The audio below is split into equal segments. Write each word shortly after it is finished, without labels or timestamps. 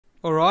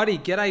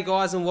Alrighty, g'day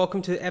guys and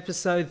welcome to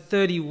episode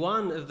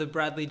 31 of the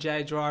Bradley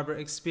J. Driver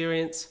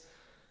Experience.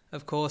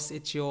 Of course,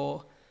 it's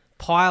your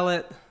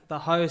pilot, the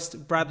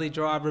host, Bradley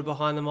Driver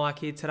behind the mic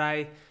here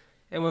today.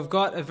 And we've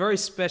got a very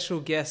special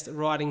guest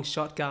riding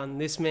shotgun.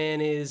 This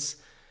man is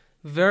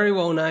very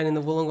well known in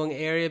the Wollongong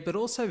area, but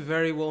also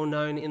very well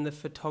known in the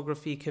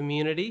photography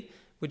community.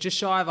 We're just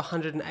shy of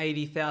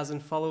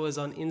 180,000 followers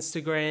on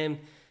Instagram.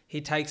 He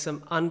takes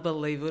some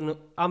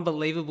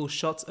unbelievable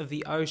shots of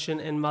the ocean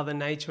and Mother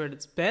Nature at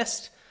its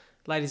best.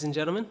 Ladies and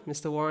gentlemen,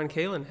 Mr. Warren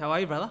Keelan. How are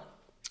you, brother?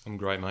 I'm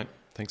great, mate.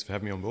 Thanks for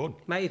having me on board.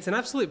 Mate, it's an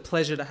absolute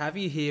pleasure to have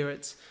you here.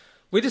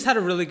 We just had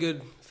a really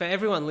good, for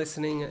everyone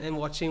listening and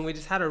watching, we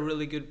just had a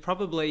really good,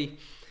 probably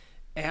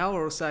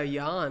hour or so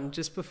yarn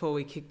just before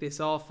we kicked this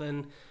off.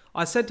 And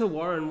I said to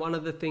Warren, one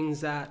of the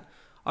things that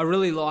I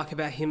really like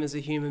about him as a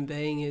human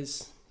being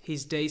is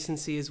his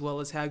decency as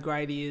well as how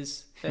great he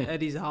is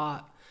at his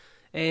art.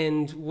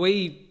 And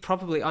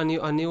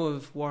I knew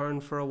of Warren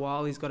for a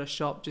while. He's got a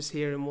shop just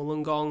here in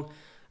Wollongong,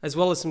 as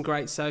well as some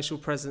great social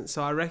presence.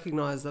 So I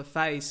recognise the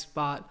face,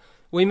 but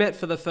we met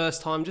for the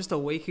first time just a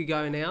week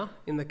ago now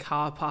in the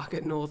car park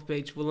at North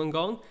Beach,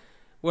 Wollongong,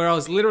 where I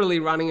was literally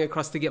running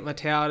across to get my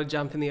towel to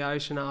jump in the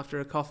ocean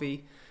after a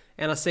coffee.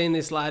 And I seen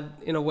this lad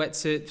in a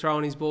wetsuit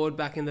throwing his board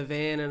back in the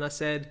van, and I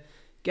said,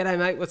 "G'day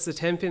mate, what's the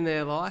temp in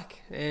there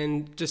like?"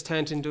 And just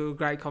turned into a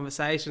great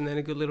conversation and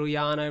a good little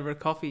yarn over a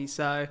coffee.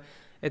 So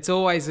it's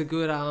always a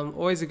good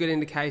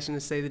indication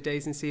to see the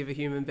decency of a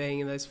human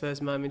being in those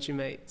first moments you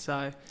meet.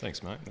 So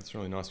thanks, mate. That's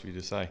really nice of you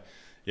to say.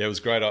 Yeah, it was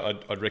great.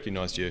 I'd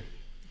recognised your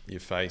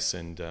face,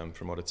 and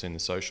from what I'd seen in the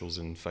socials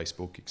and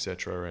Facebook,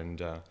 etc. And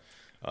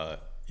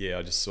yeah,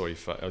 I just saw your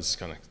face. I was just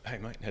kind of, hey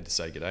mate, had to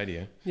say g'day to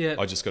you. Yeah.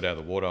 I just got out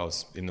of the water. I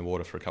was in the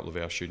water for a couple of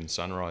hours shooting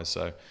sunrise,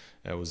 so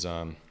it was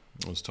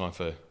time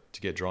to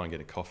get dry and get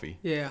a coffee.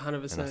 Yeah,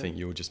 100%. And I think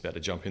you were just about to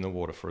jump in the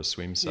water for a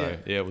swim. So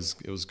yeah, it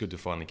was good to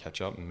finally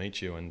catch up and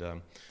meet you. And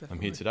I'm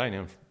here today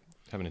now,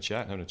 having a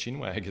chat, having a chin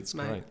wag. It's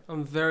Mate, great.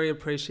 I'm very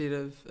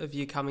appreciative of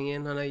you coming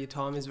in. I know your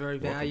time is very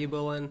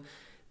valuable. And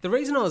the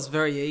reason I was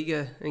very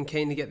eager and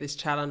keen to get this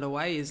chat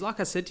underway is, like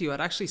I said to you, I'd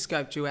actually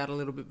scoped you out a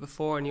little bit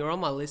before, and you're on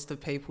my list of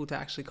people to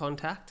actually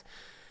contact.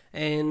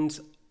 And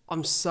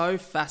I'm so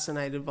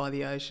fascinated by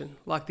the ocean.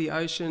 Like, the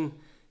ocean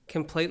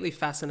completely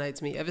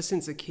fascinates me ever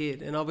since a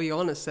kid, and I'll be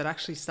honest, that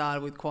actually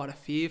started with quite a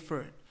fear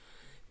for it,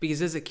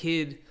 because as a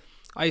kid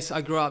I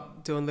grew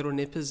up doing little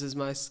nippers, as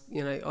most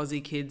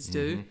Aussie kids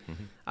do.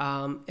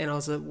 And I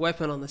was a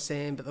weapon on the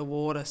sand, but the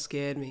water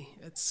scared me.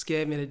 It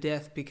scared me to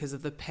death because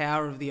of the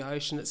power of the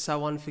ocean. It's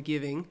so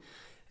unforgiving,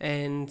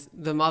 and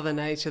the Mother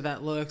Nature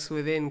that lurks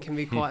within can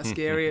be quite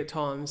scary at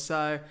times.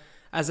 So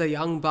as a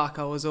young buck,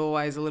 I was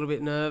always a little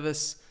bit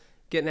nervous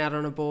getting out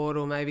on a board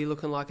or maybe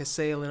looking like a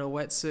seal in a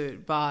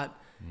wetsuit, but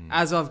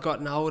as I've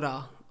gotten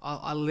older,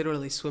 I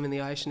literally swim in the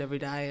ocean every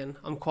day, and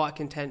I'm quite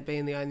content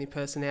being the only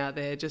person out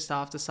there just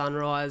after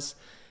sunrise,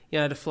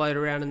 to float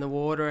around in the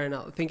water. And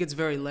I think it's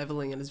very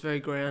levelling and it's very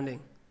grounding.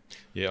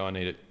 Yeah, I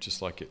need it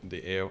just like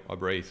the air I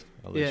breathe.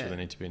 I literally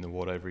need to be in the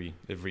water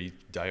every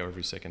day or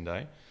every second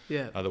day.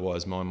 Yeah.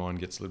 Otherwise, my mind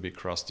gets a little bit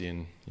crusty,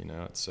 and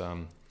it's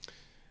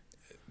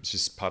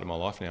just part of my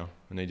life now.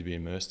 I need to be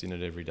immersed in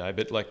it every day.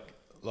 But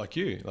like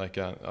you,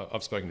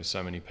 I've spoken to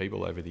so many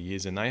people over the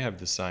years, and they have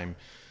the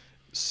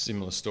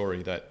similar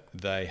story, that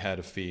they had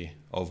a fear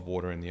of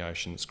water in the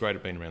ocean. It's great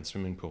at being around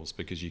swimming pools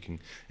because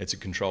it's a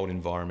controlled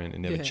environment. It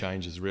never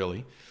changes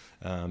really.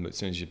 But as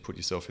soon as you put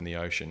yourself in the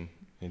ocean,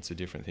 it's a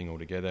different thing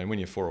altogether. And when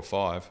you're 4 or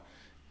 5,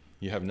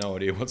 you have no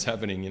idea what's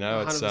happening. It's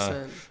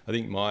 100%. I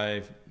think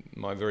my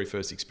very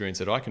first experience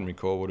that I can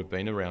recall would have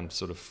been around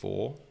sort of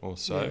 4 or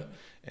so,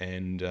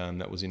 and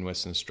that was in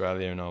Western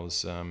Australia. And I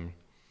was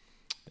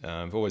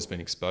I've always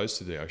been exposed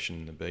to the ocean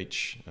and the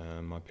beach.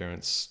 My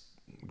parents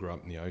grew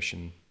up in the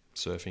ocean,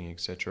 surfing,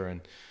 etc.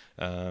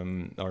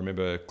 And I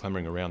remember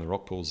clambering around the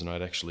rock pools, and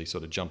I'd actually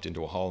sort of jumped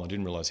into a hole. I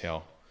didn't realise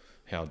how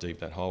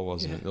deep that hole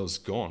was, and it was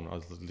gone. I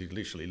was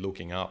literally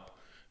looking up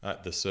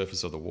at the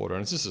surface of the water,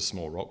 and it's just a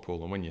small rock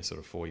pool. And when you're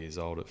sort of 4 years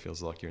old, it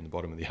feels like you're in the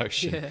bottom of the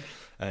ocean. Yeah.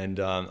 And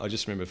I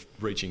just remember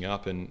reaching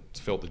up and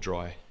felt the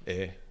dry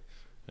air.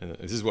 And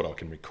this is what I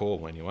can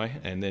recall anyway.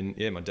 And then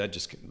my dad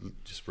just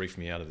briefed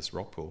me out of this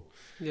rock pool.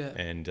 Yeah.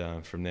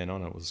 And from then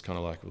on, it was kind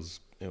of like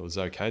it was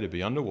okay to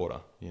be underwater.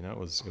 It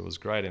was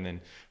great. And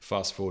then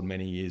fast forward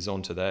many years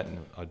onto that,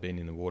 and I'd been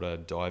in the water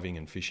diving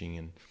and fishing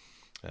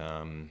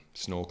and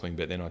snorkeling,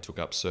 but then I took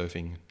up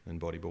surfing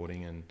and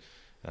bodyboarding,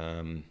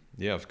 and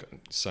I've got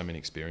so many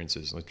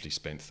experiences. I literally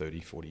spent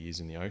 30, 40 years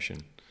in the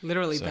ocean.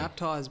 Literally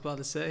baptised by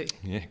the sea.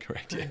 Yeah,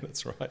 correct. Yeah,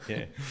 that's right.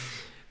 Yeah.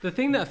 The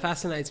thing that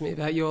fascinates me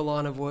about your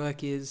line of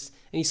work is,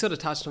 and you sort of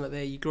touched on it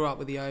there, you grew up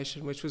with the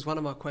ocean, which was one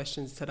of my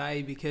questions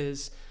today,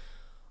 because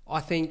I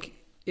think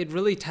it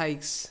really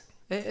takes,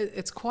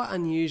 it's quite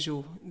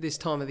unusual this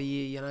time of the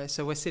year,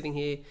 so we're sitting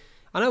here.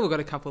 I know we've got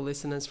a couple of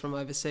listeners from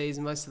overseas,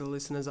 and most of the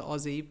listeners are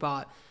Aussie,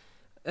 but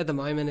at the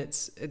moment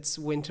it's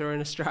winter in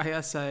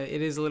Australia, so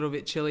it is a little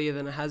bit chillier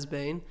than it has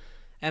been.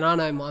 And I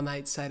know my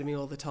mates say to me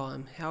all the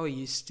time, how are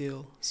you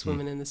still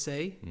swimming in the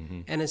sea?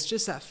 Mm-hmm. And it's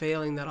just that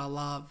feeling that I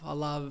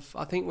love.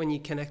 I think when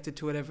you're connected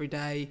to it every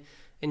day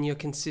and you're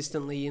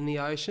consistently in the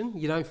ocean,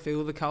 you don't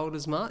feel the cold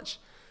as much.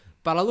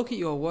 But I look at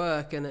your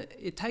work, and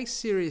it takes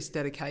serious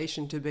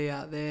dedication to be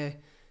out there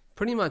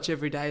pretty much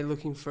every day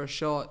looking for a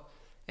shot.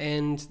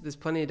 And there's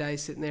plenty of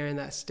days sitting there in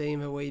that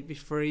steamer where you'd be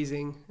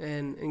freezing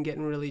and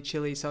getting really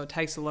chilly. So it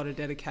takes a lot of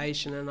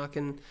dedication, and I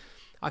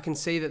can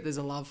see that there's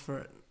a love for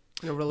it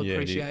and a real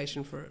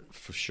appreciation for it.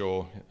 For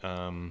sure.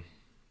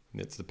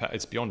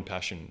 It's beyond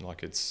passion.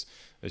 Like it's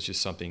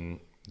just something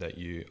that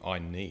I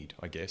need,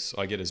 I guess.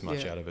 I get as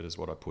much out of it as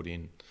what I put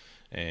in,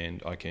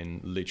 and I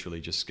can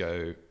literally just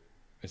go.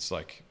 It's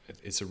like,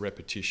 it's a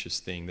repetitious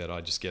thing that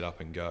I just get up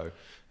and go.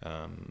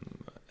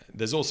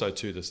 There's also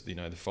too this,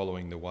 the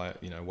following the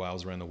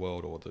whales around the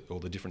world, or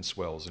the different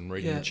swells, and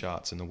reading the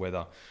charts and the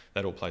weather.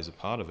 That all plays a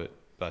part of it.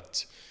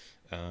 But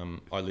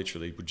I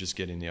literally would just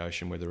get in the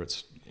ocean, whether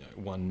it's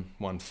 1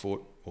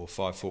 foot or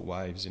 5 foot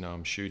waves.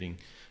 I'm shooting,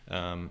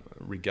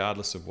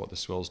 regardless of what the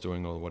swell's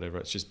doing or whatever.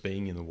 It's just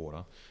being in the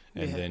water.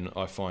 And then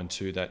I find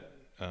too that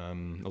a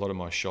lot of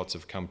my shots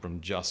have come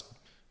from just,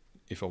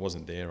 if I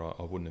wasn't there,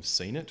 I wouldn't have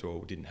seen it, or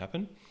it didn't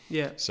happen.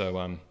 Yeah.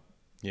 So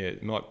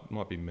it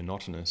might be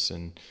monotonous,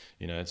 and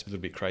it's a little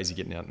bit crazy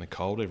getting out in the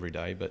cold every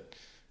day. But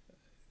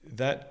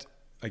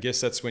I guess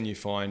that's when you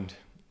find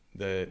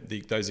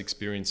those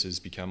experiences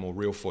become more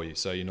real for you.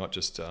 So you're not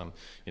just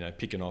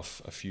picking off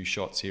a few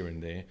shots here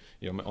and there.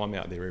 I'm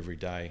out there every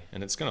day,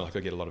 and it's kind of like I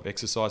get a lot of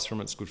exercise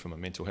from it. It's good for my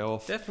mental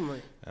health.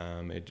 Definitely.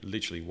 It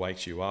literally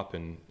wakes you up,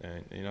 and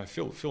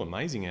feel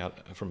amazing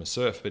out from a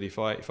surf. But if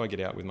I get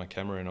out with my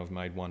camera and I've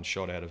made one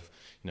shot out of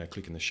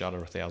clicking the shutter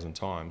 1,000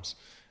 times,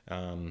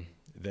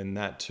 then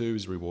that too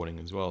is rewarding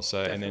as well.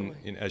 So Definitely.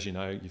 And then, as you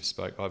know,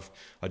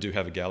 I do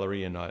have a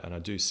gallery, and I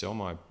do sell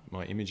my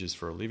images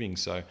for a living.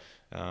 So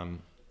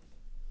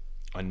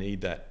I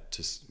need that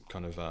to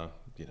kind of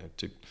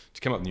to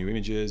come up with new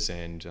images,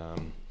 and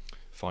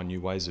find new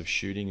ways of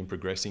shooting and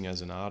progressing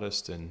as an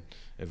artist, and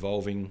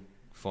evolving,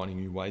 finding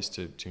new ways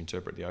to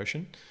interpret the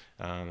ocean.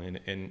 And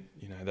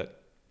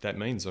that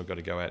means I've got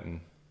to go out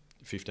in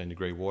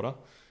 15-degree water.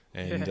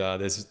 And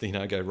there's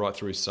go right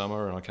through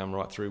summer, and I come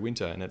right through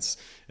winter, and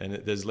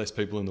there's less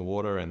people in the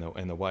water, and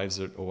the waves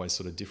are always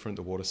sort of different.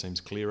 The water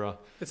seems clearer.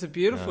 It's a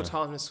beautiful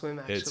time to swim.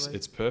 Actually,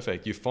 it's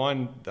perfect. You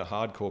find the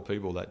hardcore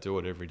people that do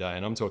it every day,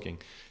 and I'm talking,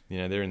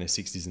 they're in their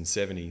 60s and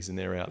 70s, and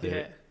they're out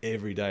there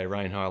every day,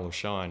 rain, hail or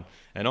shine.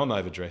 And I'm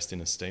overdressed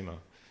in a steamer,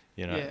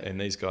 and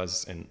these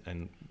guys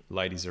and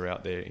ladies are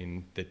out there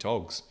in their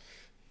togs,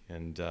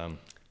 and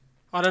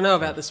I don't know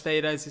about the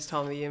speedos this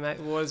time of the year, mate.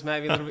 The water's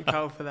maybe a little bit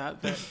cold for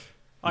that, but.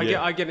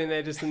 I get in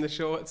there just in the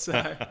shorts,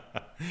 so...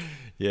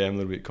 Yeah, I'm a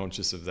little bit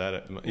conscious of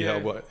that. I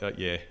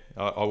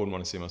wouldn't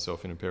want to see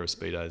myself in a pair of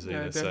Speedos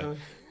either, definitely. So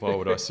why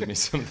would I submit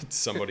something to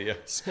somebody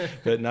else?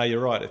 But no, you're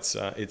right, it's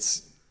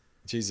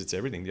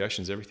everything. The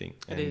ocean's everything.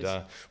 It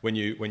is. When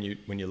you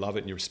love it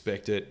and you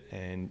respect it,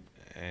 and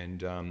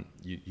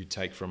you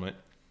take from it,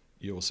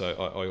 I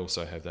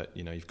also have that,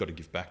 you've got to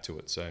give back to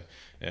it. So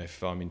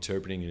if I'm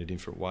interpreting in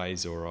different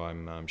ways, or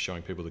I'm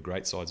showing people the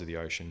great sides of the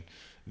ocean,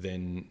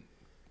 then...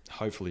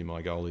 hopefully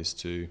my goal is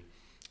to,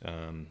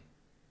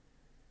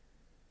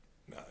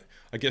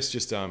 I guess,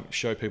 just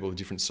show people a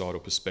different side or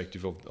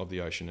perspective of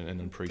the ocean, and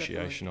an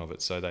appreciation Definitely. of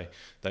it. So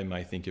they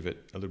may think of it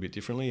a little bit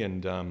differently,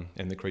 and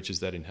the creatures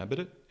that inhabit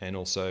it, and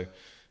also,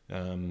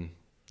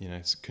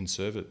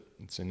 conserve it.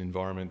 It's an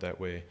environment that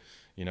we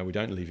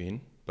don't live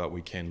in, but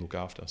we can look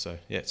after. So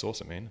yeah, it's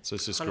awesome, man. It's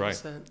just 100%.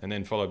 Great. And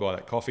then followed by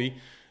that coffee.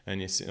 And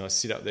I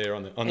sit up there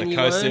on the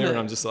coast there, and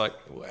I'm just like,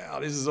 wow,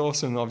 this is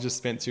awesome. I've just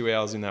spent 2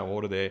 hours in that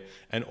water there,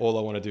 and all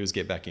I want to do is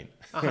get back in.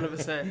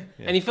 100%.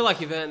 And you feel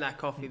like you've earned that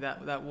coffee,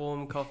 that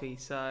warm coffee.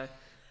 So,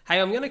 hey,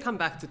 I'm going to come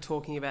back to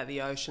talking about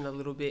the ocean a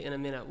little bit in a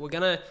minute. We're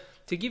going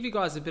to give you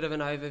guys a bit of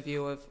an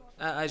overview of,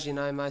 as you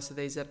know, most of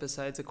these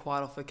episodes are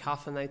quite off the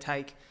cuff, and they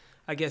take,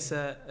 I guess,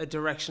 a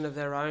direction of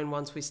their own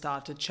once we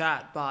start to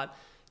chat. But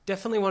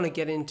definitely want to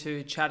get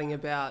into chatting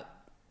about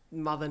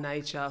Mother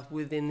Nature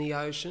within the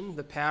ocean,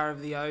 the power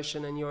of the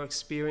ocean, and your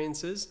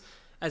experiences,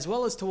 as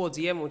well as towards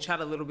the end we'll chat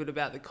a little bit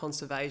about the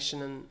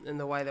conservation and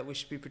the way that we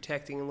should be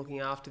protecting and looking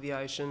after the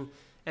ocean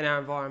and our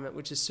environment,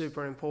 which is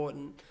super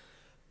important.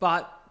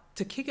 But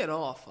to kick it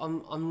off,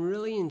 I'm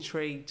really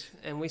intrigued,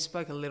 and we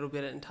spoke a little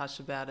bit and touched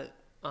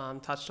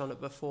on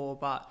it before,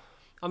 but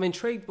I'm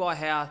intrigued by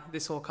how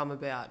this all come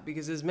about,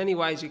 because there's many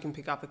ways you can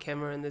pick up a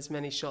camera and there's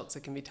many shots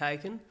that can be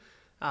taken,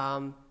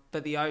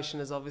 but the ocean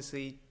has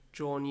obviously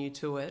drawn you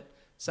to it.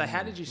 So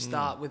how did you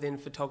start within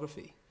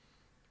photography?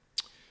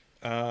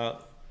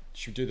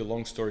 Should we do the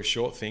long story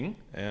short thing?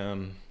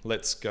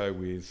 Let's go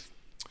with,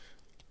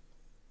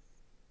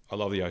 I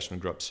love the ocean. I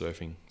grew up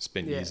surfing,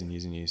 spent years and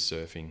years and years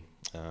surfing.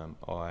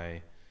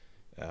 I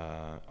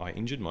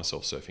injured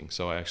myself surfing.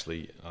 So I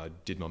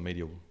did my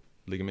medial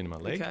ligament in my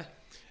leg. Okay.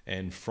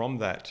 And from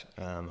that,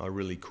 I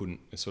really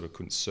couldn't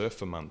surf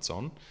for months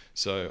on.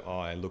 So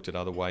I looked at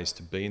other ways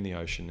to be in the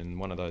ocean. And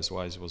one of those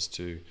ways was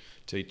to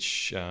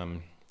teach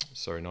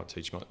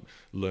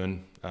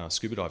learn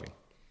scuba diving.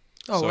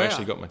 Oh, so wow. I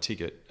actually got my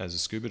ticket as a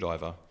scuba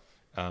diver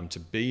to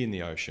be in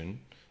the ocean,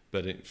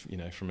 but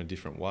from a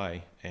different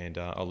way. And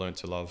I learned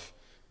to love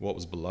what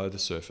was below the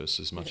surface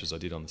as much as I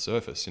did on the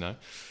surface,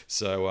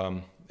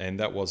 So, and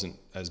that wasn't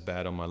as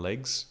bad on my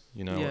legs.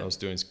 I was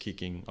doing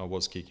kicking. I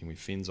was kicking with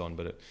fins on,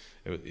 but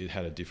it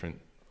had a different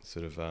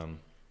sort of,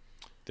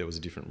 there was a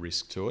different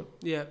risk to it.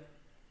 Yeah.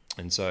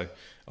 And so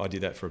I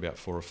did that for about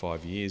 4 or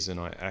 5 years, and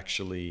I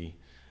actually,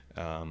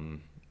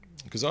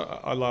 because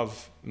I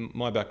love,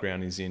 my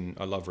background is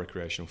I love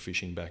recreational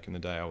fishing. Back in the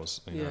day,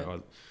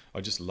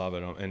 I just love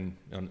it, and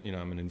I'm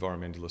an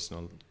environmentalist and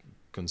I'm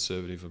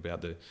conservative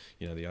about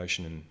the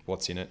ocean and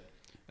what's in it.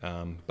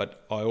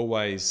 But I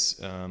always,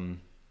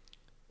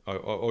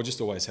 I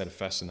just always had a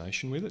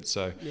fascination with it.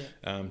 So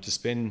to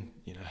spend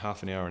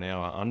half an hour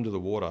under the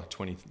water,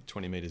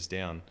 20 meters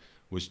down,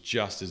 was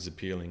just as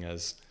appealing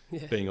as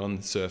being on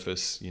the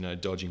surface,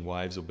 dodging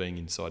waves or being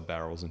inside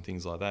barrels and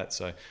things like that.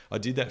 So I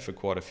did that for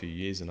quite a few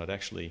years, and I'd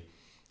actually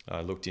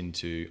I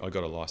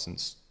got a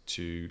license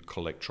to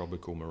collect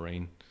tropical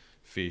marine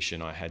fish,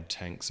 and I had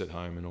tanks at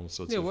home and all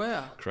sorts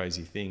of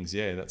crazy things.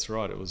 Yeah, that's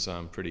right. It was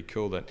pretty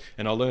cool.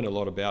 And I learned a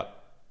lot about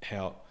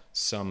how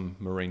some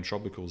marine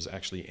tropicals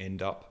actually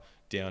end up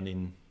down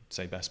in,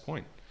 say, Bass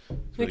Point.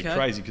 It's really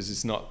crazy because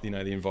it's not, the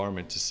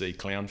environment to see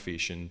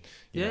clownfish and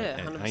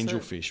and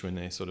angelfish when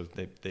they're sort of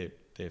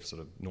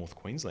North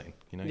Queensland,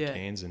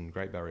 Cairns and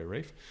Great Barrier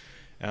Reef.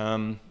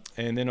 And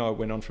then I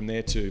went on from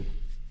there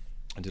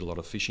I did a lot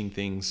of fishing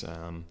things.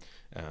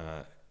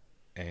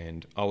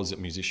 And I was a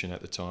musician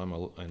at the time,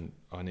 and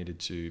I needed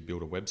to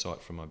build a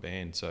website for my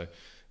band. So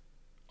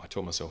I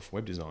taught myself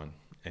web design,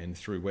 and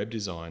through web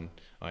design,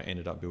 I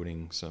ended up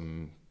building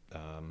some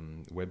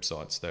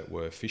websites that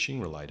were fishing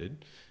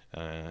related,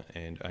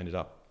 and I ended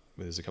up,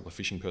 there's a couple of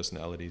fishing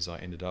personalities I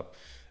ended up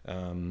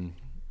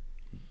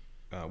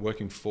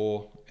working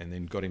for, and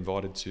then got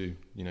invited to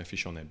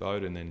fish on their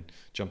boat, and then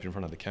jumped in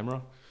front of the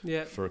camera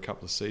for a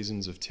couple of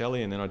seasons of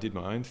telly. And then I did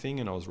my own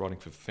thing, and I was writing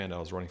for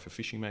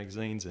fishing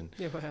magazines and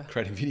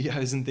creating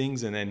videos and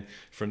things. And then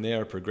from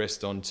there I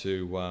progressed on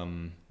to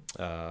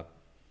I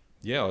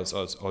was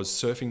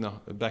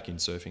surfing back in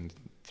surfing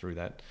through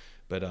that,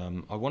 but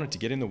I wanted to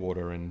get in the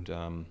water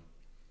and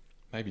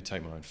maybe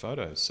take my own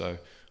photos. So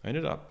I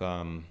ended up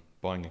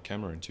buying a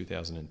camera in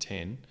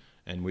 2010,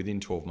 and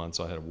within 12 months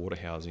I had a water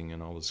housing,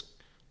 and I was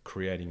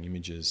creating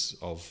images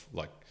of,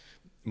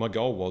 my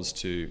goal was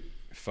to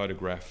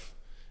photograph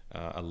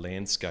a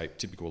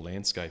typical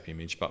landscape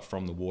image, but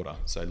from the water,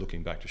 so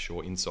looking back to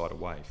shore inside a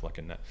wave, like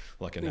a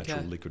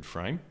natural liquid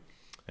frame.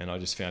 And I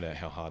just found out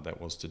how hard that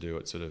was to do.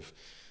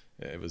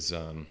 It was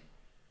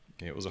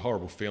a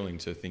horrible feeling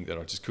to think that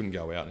I just couldn't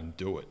go out and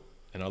do it.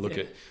 And I look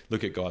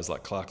at guys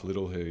like Clark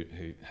Little who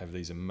have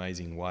these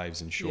amazing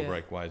waves and shore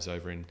break waves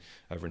over in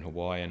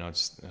Hawaii, and I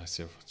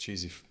said,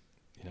 geez, if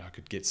I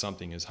could get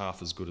something as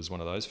half as good as one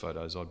of those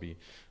photos, I'd be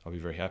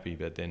very happy.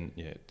 But then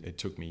it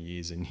took me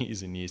years and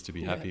years and years to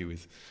be happy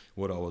with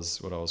what I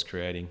was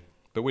creating.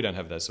 But we don't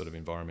have that sort of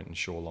environment and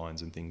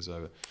shorelines and things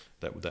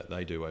that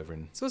they do over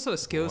in. It's also a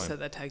skill set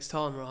that takes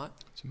time, right?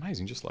 It's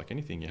amazing, just like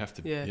anything. You have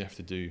to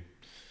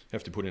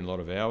put in a lot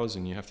of hours,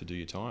 and you have to do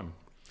your time.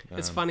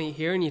 It's funny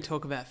hearing you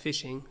talk about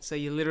fishing. So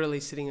you're literally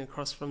sitting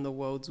across from the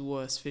world's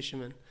worst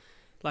fisherman.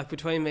 Like,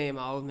 between me and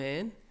my old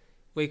man,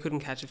 we couldn't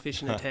catch a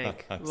fish in a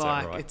tank.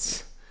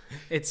 Right?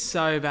 It's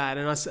so bad.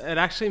 And it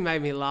actually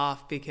made me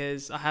laugh,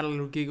 because I had a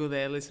little giggle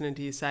there listening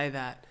to you say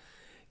that,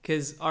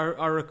 because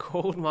I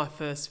recalled my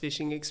first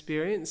fishing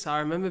experience. So I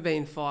remember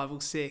being 5 or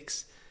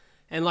 6,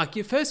 and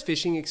your first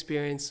fishing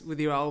experience with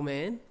your old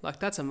man,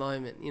 that's a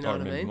moment, you know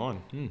what I mean?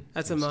 Mine.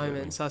 That's absolutely a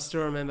moment. So I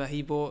still remember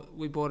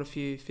we bought a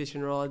few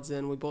fishing rods,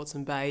 and we bought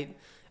some bait,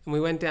 and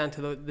we went down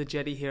to the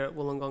jetty here at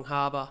Wollongong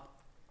Harbour.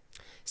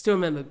 Still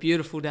remember,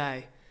 beautiful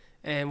day,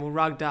 and we're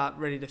rugged up,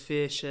 ready to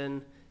fish,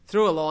 and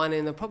threw a line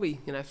in. There were probably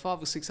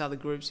 5 or 6 other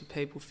groups of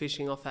people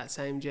fishing off that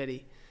same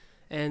jetty,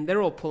 and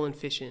they're all pulling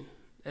fish in,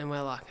 and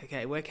we're like,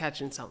 okay, we're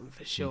catching something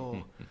for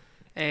sure.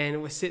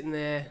 And we're sitting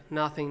there,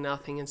 nothing.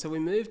 And so we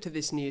moved to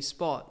this new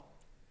spot,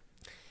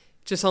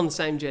 just on the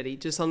same jetty,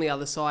 just on the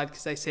other side,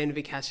 because they seem to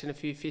be catching a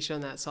few fish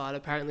on that side.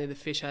 Apparently the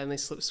fish only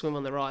swim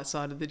on the right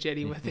side of the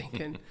jetty, we're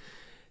thinking.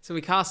 So we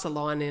cast a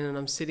line in, and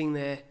I'm sitting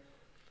there,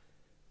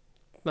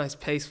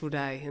 most peaceful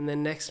day. And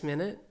then next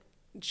minute,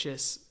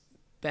 just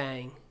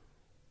bang,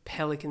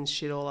 pelican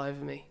shit all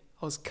over me.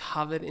 I was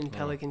covered in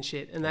pelican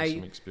shit. And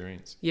awesome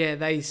experience. Yeah,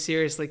 they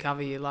seriously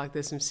cover you.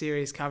 There's some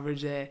serious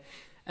coverage there.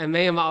 And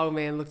me and my old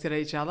man looked at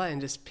each other and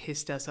just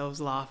pissed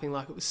ourselves laughing.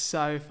 It was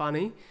so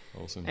funny.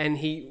 Awesome. And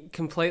he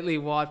completely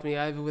wiped me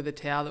over with a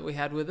towel that we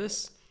had with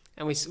us.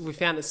 And we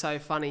found it so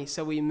funny.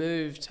 So we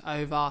moved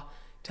over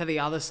to the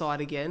other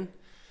side again.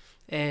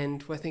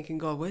 And we're thinking,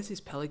 God, where's this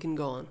pelican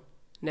gone?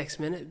 Next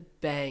minute,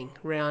 bang,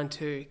 round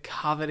 2,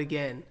 covered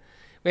again.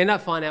 We end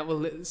up finding out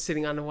we're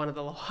sitting under one of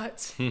the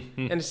lights.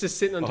 And it's just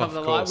sitting on top of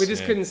the light. We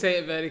just couldn't see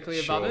it vertically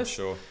above us.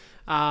 Sure.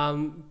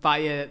 But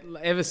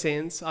ever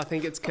since, I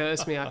think it's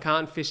cursed me. I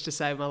can't fish to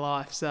save my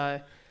life. So,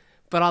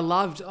 But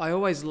I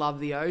always loved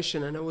the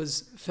ocean, and it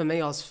was, for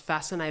me, I was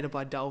fascinated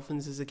by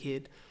dolphins as a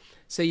kid.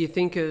 So you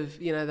think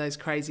of, you know, those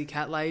crazy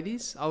cat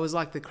ladies. I was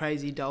like the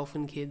crazy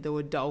dolphin kid. There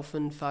were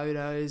dolphin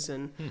photos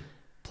and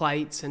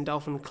plates and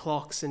dolphin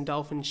clocks and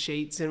dolphin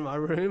sheets in my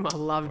room. I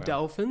loved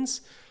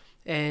dolphins.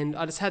 And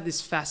I just had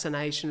this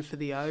fascination for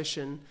the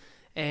ocean.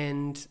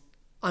 And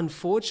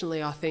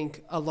unfortunately, I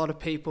think a lot of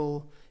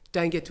people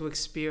don't get to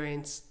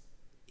experience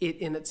it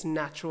in its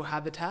natural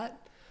habitat.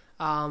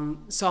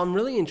 So I'm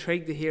really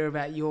intrigued to hear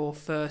about your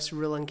first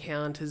real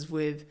encounters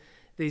with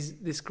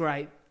this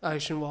great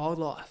ocean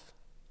wildlife.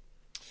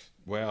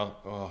 Wow.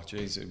 Oh,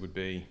 geez, it would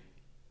be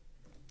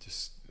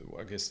just,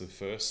 I guess the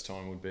first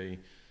time would be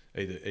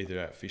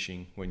either out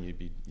fishing when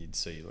you'd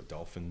see like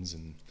dolphins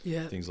and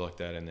things like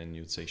that, and then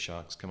you'd see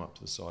sharks come up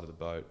to the side of the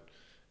boat,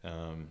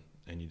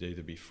 and you'd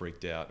either be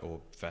freaked out or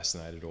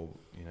fascinated, or,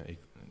 you know,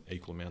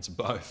 equal amounts of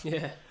both.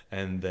 Yeah.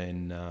 And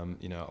then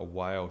you know, a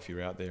whale, if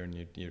you're out there and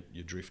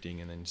you're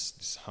drifting, and then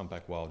this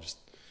humpback whale just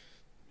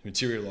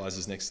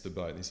materializes next to the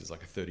boat. This is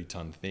like a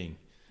 30-ton thing.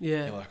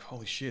 Yeah. You're like,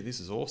 holy shit, this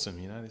is awesome.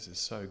 You know, this is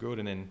so good.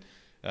 And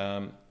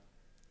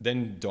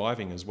then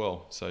diving as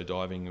well. So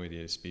diving, whether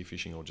you're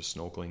spearfishing or just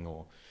snorkeling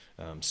or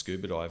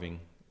scuba diving,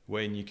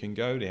 when you can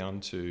go down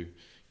to,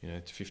 you know,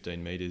 to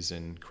 15 meters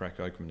and crack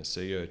open a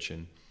sea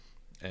urchin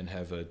and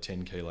have a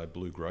 10-kilo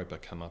blue groper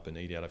come up and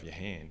eat out of your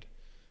hand.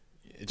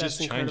 It That's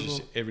just changes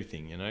incredible.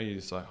 Everything. You know, you're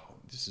just like, oh,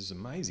 this is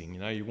amazing.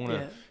 You know, you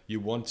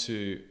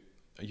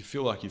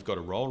feel like you've got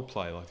a role to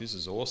play. Like, this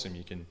is awesome.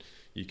 You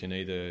can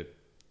either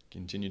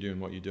continue doing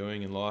what you're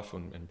doing in life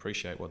and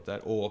appreciate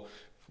or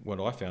what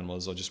I found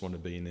was I just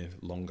wanted to be in there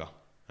longer,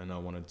 and I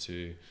wanted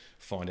to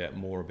find out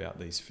more about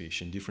these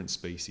fish and different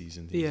species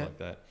and things like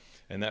that.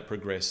 And that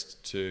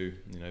progressed to,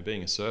 you know,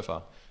 being a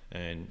surfer,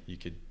 and you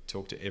could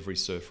talk to every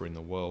surfer in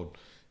the world.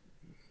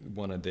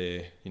 One of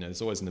their, you know,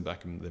 it's always in the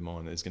back of their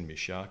mind there's going to be a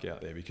shark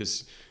out there,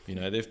 because, you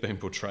know, they've been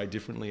portrayed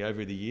differently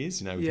over the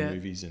years, you know, with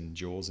movies and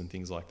Jaws and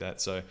things like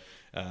that. So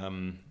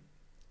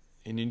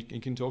and you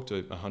can talk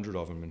to 100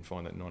 of them and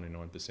find that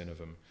 99% of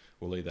them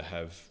will either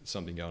have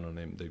something going on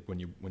them.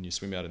 When you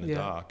swim out in the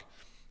dark,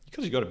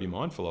 because you've got to be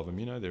mindful of them.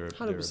 You know, they're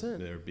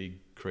a big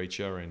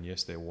creature, and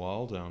yes, they're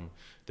wild.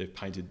 They've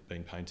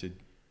been painted,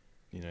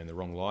 you know, in the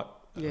wrong light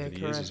over the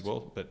years as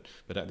well. But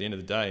at the end of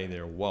the day,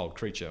 they're a wild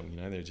creature. You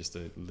know, they're just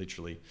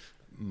literally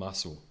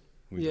muscle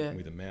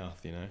with a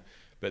mouth. You know,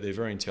 but they're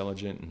very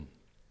intelligent,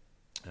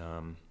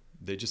 and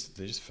they're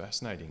just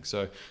fascinating.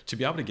 So to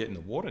be able to get in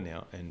the water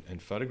now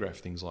and photograph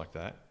things like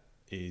that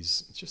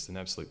is just an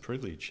absolute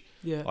privilege.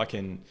 Yeah. I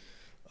can,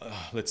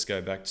 let's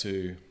go back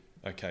to,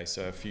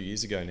 so a few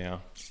years ago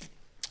now,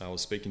 I was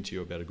speaking to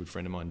you about a good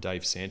friend of mine,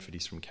 Dave Sanford.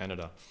 He's from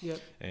Canada. Yep.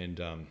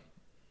 And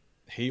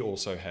he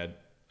also had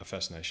a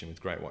fascination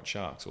with great white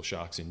sharks, or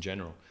sharks in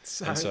general.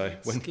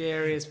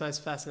 Scariest,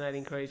 most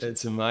fascinating creature.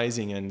 It's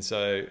amazing. And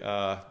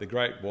so the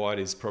great white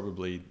is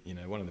probably, you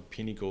know, one of the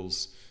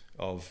pinnacles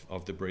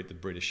of the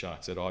British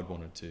sharks that I'd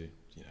wanted to,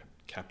 you know,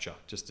 capture,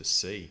 just to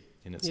see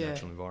in its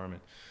natural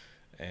environment.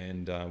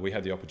 And we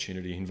had the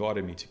opportunity. He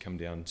invited me to come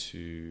down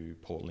to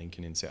Port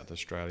Lincoln in South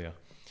Australia.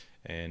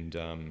 And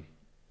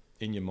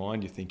in your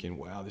mind, you're thinking,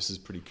 wow, this is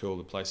pretty cool.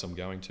 The place I'm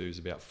going to is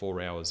about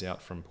 4 hours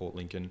out from Port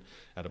Lincoln,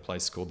 at a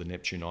place called the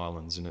Neptune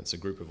Islands. And it's a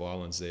group of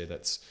islands there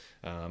that's,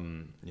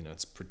 you know,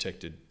 it's a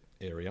protected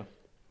area.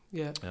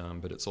 Yeah.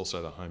 But it's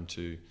also the home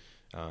to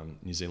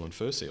New Zealand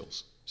fur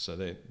seals. So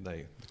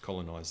they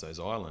colonise those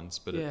islands,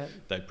 but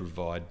they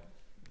provide,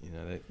 you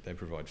know, they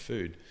provide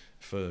food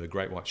for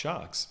great white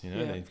sharks. You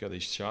know, they've got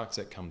these sharks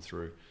that come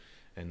through,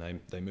 and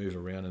they move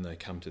around, and they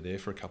come to there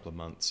for a couple of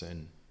months,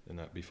 and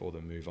that before they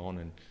move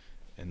on,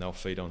 and they'll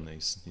feed on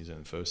these New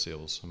Zealand fur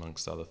seals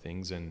amongst other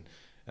things. And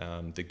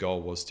the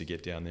goal was to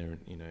get down there,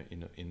 you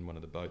know, in one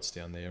of the boats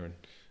down there,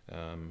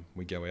 and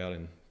we go out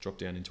and drop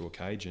down into a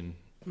cage and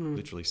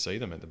literally see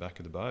them at the back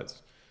of the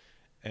boats,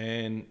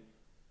 and.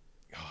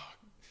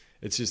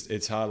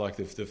 It's hard. Like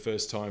the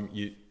first time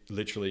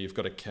you've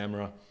got a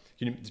camera.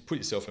 You put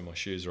yourself in my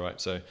shoes,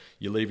 right? So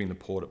you're leaving the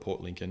port at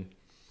Port Lincoln,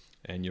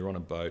 and you're on a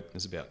boat.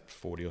 There's about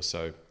 40 or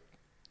so. You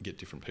get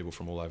different people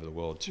from all over the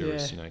world.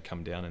 Tourists, you know,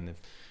 come down, and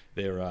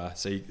they're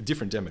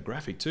different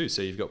demographic too.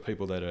 So you've got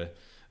people that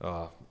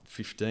are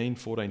 14,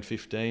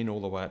 15,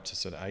 all the way up to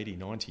sort of 80,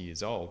 90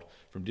 years old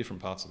from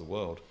different parts of the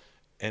world.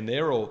 And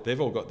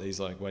they've all got these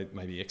like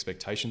maybe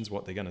expectations,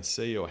 what they're going to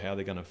see or how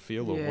they're going to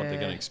feel or what they're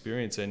going to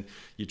experience. And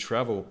you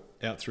travel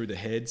out through the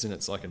heads, and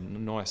it's like a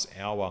nice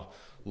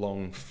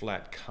hour-long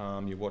flat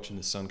calm. You're watching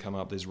the sun come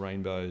up. There's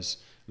rainbows.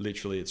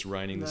 Literally, it's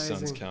raining. Amazing.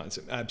 The sun's coming. It's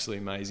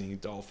absolutely amazing.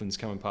 Dolphins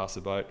coming past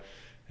the boat,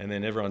 and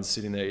then everyone's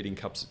sitting there eating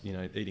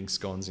eating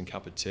scones and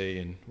cup of tea,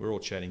 and we're all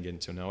chatting, getting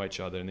to know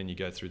each other. And then you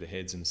go through the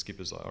heads, and the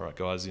skipper's like, "All right,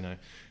 guys, you know,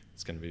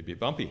 it's going to be a bit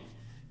bumpy,"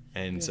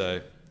 and so.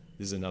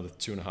 There's another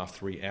 2.5,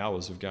 3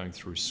 hours of going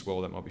through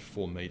swell that might be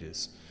 4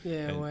 meters,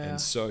 and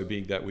so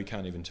big that we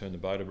can't even turn the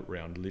boat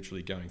around.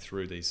 Literally going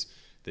through these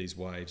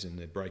waves, and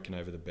they're breaking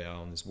over the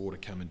bow, and there's water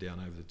coming down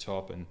over the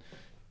top,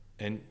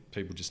 and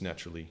people just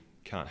naturally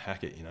can't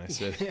hack it, you know.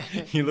 So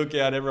you look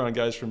out, everyone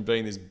goes from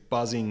being this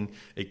buzzing,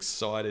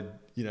 excited,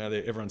 you know,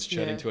 everyone's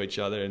chatting to each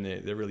other and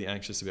they're really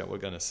anxious about what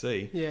we're going to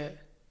see. Yeah.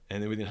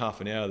 And then within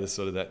half an hour, there's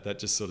sort of that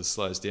just sort of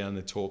slows down.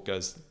 The talk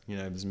goes, you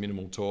know, there's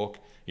minimal talk.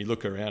 You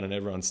look around and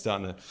everyone's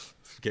starting to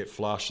get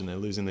flushed and they're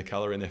losing the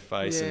colour in their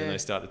face, and then they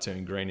start to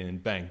turn green, and then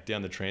bang,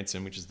 down the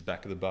transom, which is the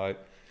back of the boat.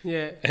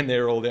 Yeah. And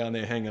they're all down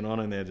there hanging on,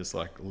 and they're just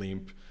like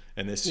limp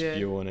and they're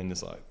spewing, and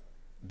it's like,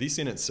 this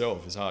in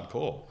itself is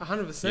hardcore.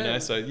 100%. You know,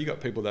 so you got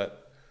people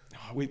that,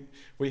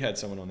 we had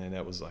someone on there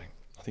that was like,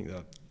 I think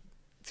they're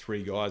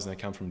 3 guys, and they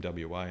come from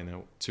WA,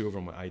 and 2 of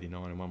them were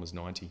 89 and one was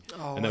 90.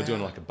 And they were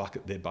doing like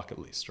their bucket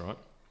list, right?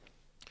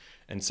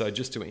 And so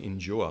just to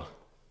endure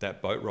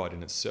that boat ride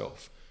in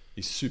itself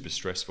is super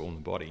stressful on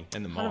the body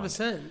and the mind.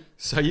 100%.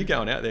 So you're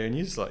going out there and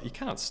you're just like, you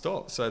can't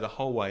stop. So the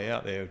whole way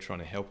out there, trying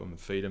to help them and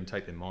feed them,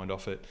 take their mind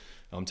off it.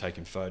 I'm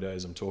taking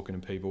photos, I'm talking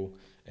to people,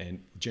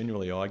 and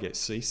generally I get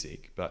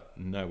seasick, but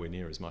nowhere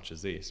near as much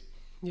as this.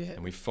 Yeah.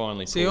 And we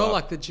finally So you're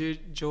like the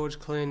George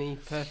Clooney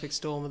perfect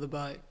storm of the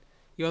boat.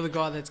 You're the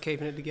guy that's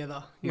keeping it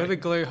together. You're the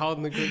glue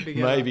holding the group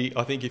together. Maybe.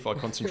 I think if I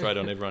concentrate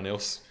on everyone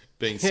else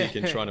being sick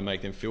and trying to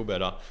make them feel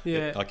better,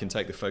 I can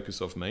take the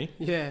focus off me.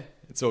 Yeah.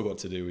 It's all got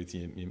to do with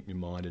your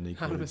mind and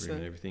equilibrium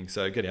and everything.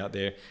 So get out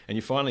there, and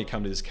you finally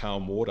come to this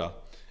calm water,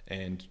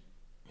 and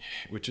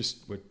we're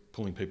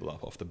pulling people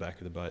up off the back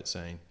of the boat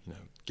saying, you know,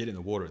 get in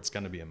the water. It's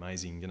going to be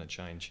amazing. Going to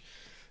change.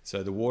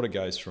 So the water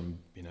goes from,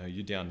 you know,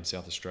 you're down in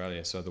South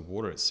Australia, so the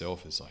water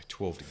itself is like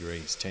 12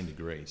 degrees, 10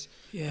 degrees.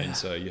 Yeah. And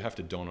so you have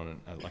to don on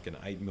like an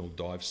 8mm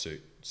dive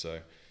suit. So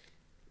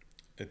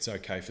it's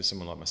okay for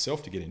someone like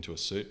myself to get into a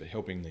suit, but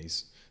helping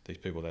these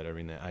people that are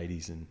in their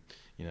 80s and,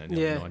 you know,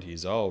 now 90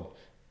 years old,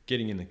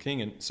 getting in the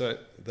thing. And so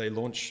they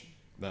launch,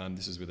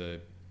 this is with a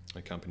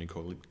company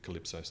called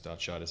Calypso Star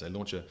Charters. They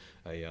launch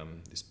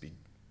this big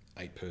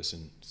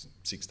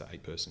 6 to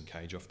 8 person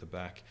cage off the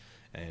back,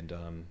 and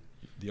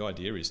the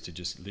idea is to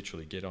just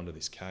literally get onto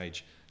this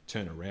cage,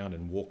 turn around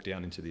and walk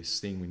down into this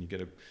thing. When you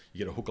get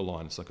a hooker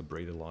line, it's like a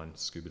breather line,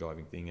 scuba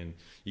diving thing, and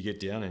you get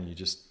down and you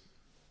just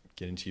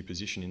get into your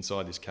position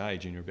inside this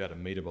cage, and you're about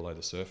 1 metre below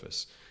the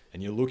surface,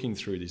 and you're looking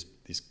through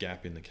this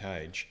gap in the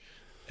cage,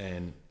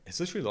 and it's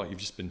literally like you've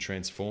just been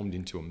transformed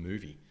into a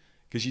movie,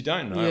 because you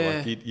don't know,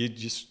 like you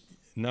just,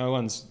 no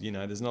one's, you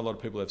know, there's not a lot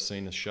of people that have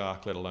seen a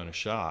shark, let alone a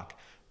shark,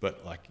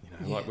 but like, you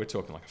know, like we're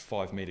talking like a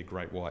 5 metre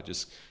great white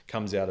just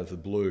comes out of the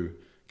blue,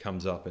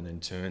 comes up and then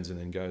turns and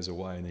then goes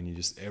away, and then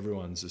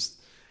everyone's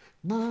just,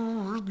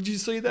 did you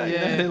see that? Yeah,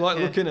 you know, they're like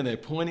looking and they're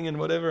pointing and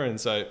whatever, and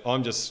so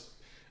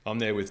I'm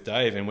there with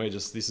Dave, and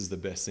this is the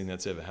best thing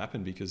that's ever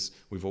happened, because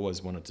we've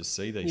always wanted to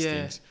see these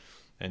things.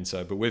 And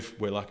so, but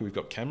we're lucky we've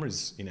got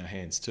cameras in our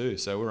hands too.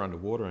 So we're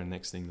underwater, and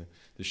next thing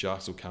the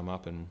sharks will come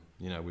up, and,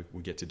 you know,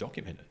 we get to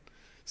document it.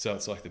 So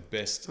it's like the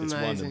best, Amazing.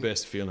 It's one of the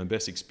best feeling,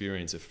 best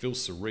experience. It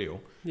feels surreal.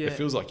 Yeah. It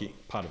feels like you're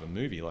part of a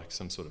movie, like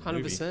some sort of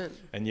 100%. Movie.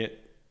 And yet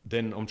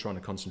then I'm trying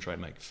to concentrate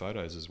and make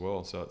photos as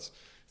well. So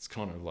it's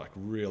kind of like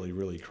really,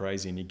 really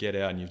crazy. And you get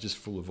out and you're just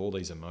full of all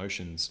these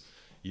emotions.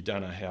 You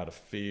don't know how to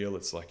feel.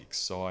 It's like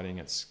exciting.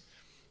 It's,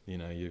 you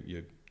know,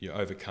 you're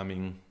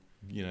overcoming,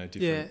 you know,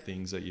 different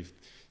things that you've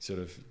sort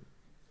of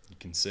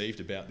conceived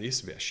about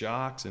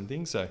sharks and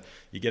things. So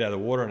you get out of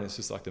the water and it's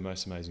just like the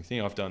most amazing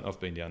thing. I've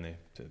been down there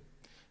for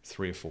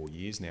 3 or 4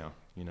 years now,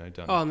 you know,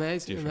 done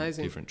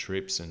different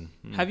trips. And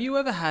have you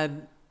ever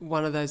had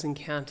one of those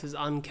encounters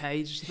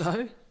uncaged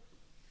though?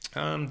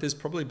 There's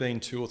probably been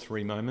 2 or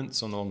 3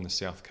 moments along the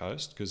south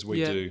coast, because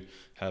we do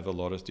have a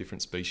lot of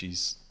different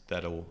species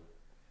that'll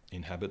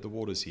inhabit the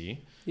waters here.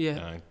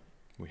 Yeah.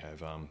 We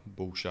have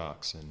bull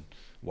sharks and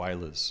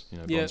whalers, you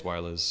know, bronze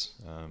whalers,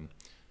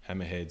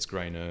 hammerheads,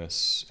 grey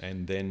nurse,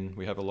 and then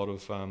we have a lot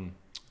of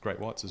great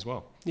whites as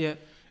well. Yeah.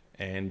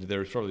 And there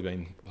has probably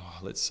been,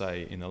 let's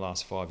say, in the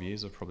last 5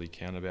 years, I've probably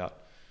counted about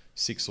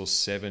 6 or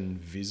 7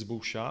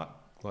 visible shark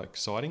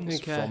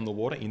sightings from the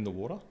water, in the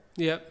water.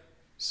 Yep.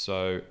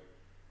 So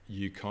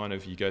you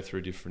go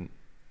through different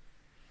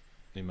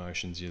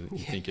emotions. You're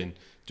thinking,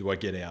 do I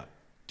get out?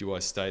 Do I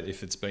stay?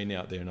 If it's been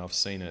out there and I've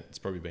seen it, it's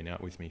probably been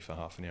out with me for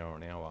half an hour or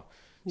an hour,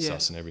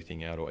 sussing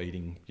everything out, or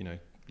eating, you know,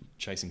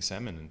 chasing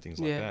salmon and things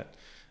like that.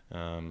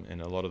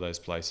 And a lot of those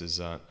places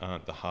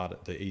aren't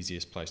the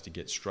easiest place to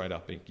get straight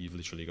up. You've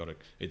literally got to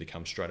either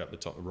come straight up the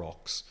top of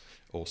rocks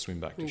or swim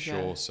back to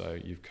shore. So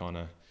you've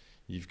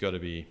got to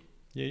be,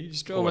 you're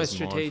just always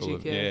mindful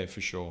of,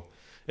 for sure.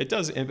 It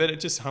does, but it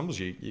just humbles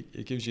you.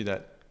 It gives you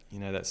that, you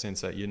know, that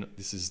sense that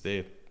this is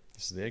their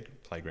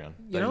playground.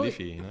 They live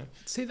here, you know.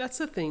 See, that's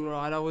the thing,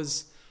 right?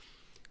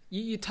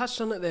 You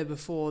touched on it there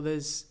before.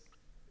 There's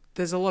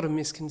a lot of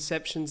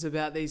misconceptions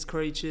about these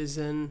creatures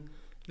and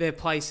their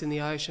place in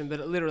the ocean, but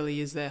it literally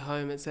is their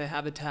home. It's their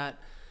habitat.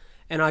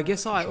 And I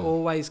guess I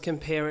always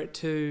compare it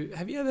to,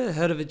 have you ever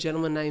heard of a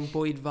gentleman named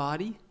Boyd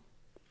Vardy?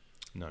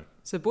 No.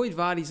 So Boyd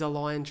Vardy's a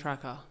lion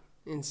tracker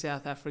in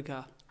South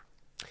Africa.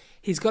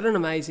 He's got an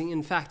amazing,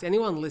 in fact,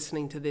 anyone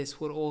listening to this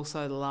would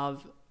also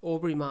love,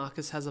 Aubrey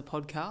Marcus has a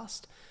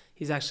podcast.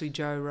 He's actually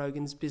Joe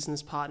Rogan's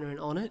business partner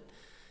on it.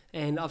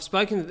 And I've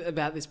spoken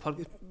about this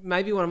podcast,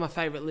 maybe one of my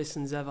favourite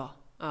listens ever.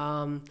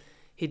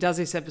 He does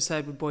this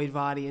episode with Boyd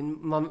Vardy, and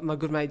my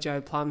good mate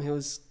Joe Plum, who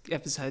was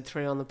episode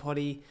 3 on the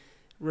potty,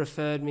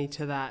 referred me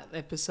to that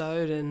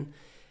episode. And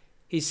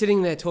he's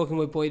sitting there talking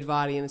with Boyd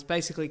Vardy, and it's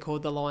basically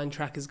called The Lion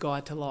Tracker's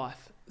Guide to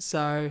Life.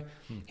 So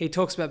he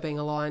talks about being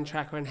a lion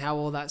tracker and how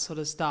all that sort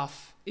of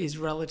stuff is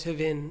relative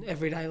in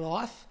everyday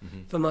life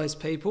for most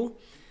people.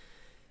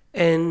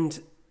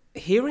 And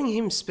hearing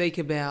him speak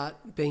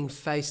about being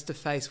face to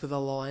face with a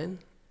lion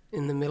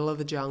in the middle of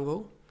the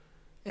jungle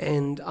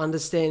and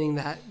understanding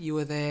that you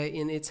are there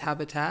in its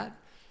habitat,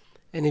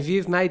 and if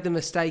you've made the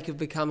mistake of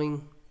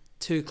becoming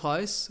too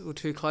close or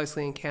too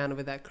closely encountered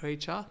with that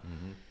creature,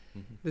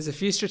 there's a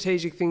few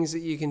strategic things that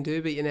you can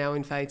do, but you're now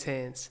in fate's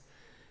hands.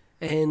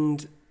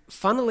 And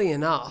funnily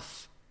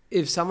enough,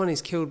 if someone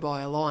is killed by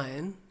a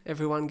lion,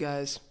 everyone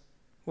goes,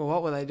 well,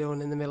 what were they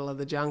doing in the middle of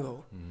the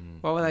jungle?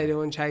 What were they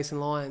doing chasing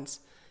lions?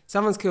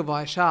 Someone's killed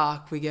by a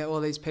shark, we get all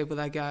these people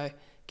that go,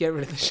 get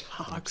rid of the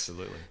sharks.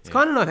 Absolutely. It's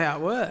kind of not how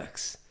it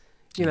works.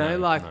 You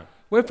know,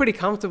 we're pretty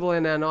comfortable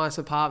in our nice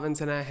apartments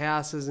and our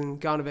houses and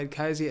going to bed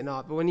cozy at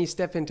night. But when you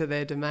step into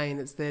their domain,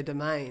 it's their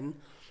domain.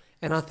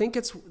 And I think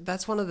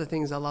that's one of the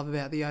things I love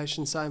about the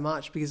ocean so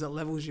much, because it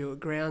levels you,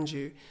 it grounds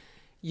you.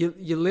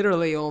 You're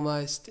literally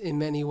almost, in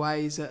many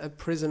ways, a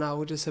prisoner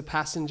or just a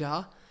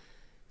passenger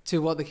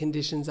to what the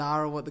conditions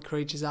are or what the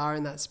creatures are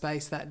in that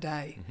space that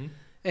day.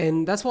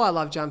 And that's why I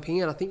love jumping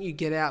in. I think you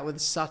get out with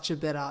such a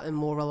better and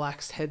more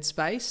relaxed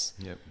headspace.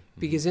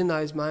 Because in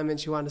those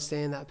moments you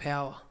understand that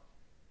power.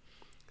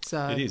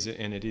 So it is,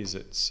 and it is.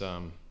 It's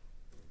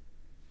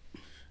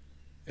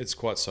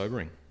quite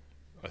sobering.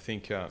 I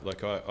think,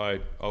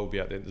 I'll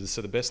be out there.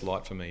 So the best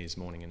light for me is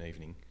morning and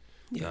evening,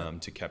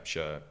 to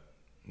capture,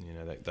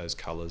 those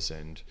colours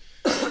and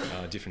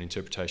different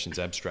interpretations,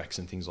 abstracts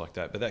and things like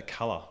that. But that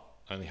colour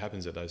only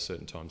happens at those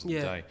certain times of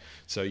the day.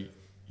 So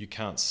you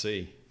can't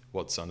see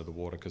what's under the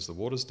water because the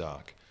water's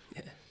dark.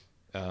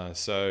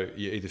 So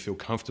you either feel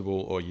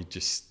comfortable or you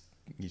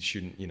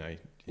shouldn't. I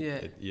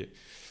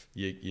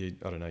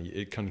don't know.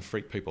 It can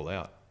freak people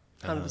out.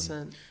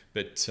 100%.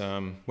 But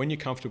when you're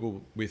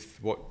comfortable with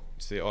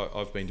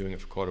I've been doing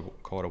it for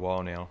quite a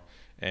while now,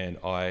 and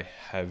I'm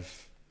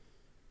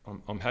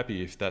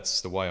happy if that's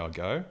the way I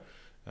go.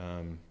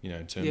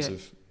 In terms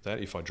of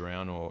that, if I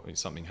drown or if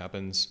something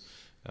happens.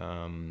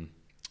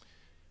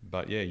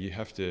 But yeah, you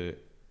have to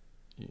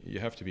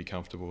be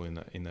comfortable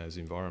in those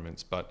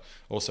environments. But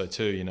also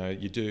too,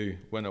 you do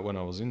when I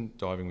was in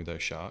diving with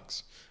those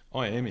sharks,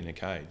 I am in a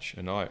cage,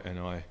 and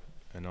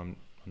I'm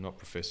not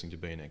professing to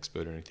be an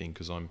expert or anything,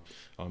 because I'm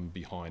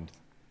behind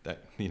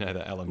that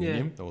that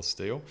aluminium or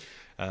steel.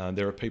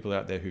 There are people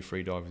out there who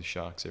free dive with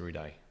sharks every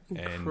day.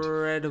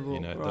 Incredible.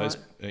 And right? those,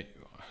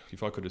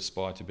 if I could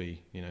aspire to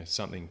be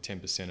something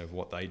 10% of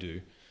what they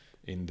do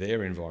in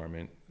their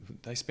environment,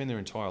 they spend their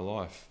entire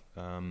life.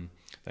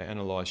 They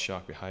analyse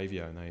shark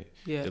behaviour, and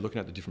they're looking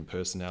at the different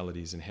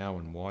personalities and how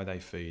and why they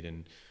feed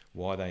and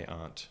why they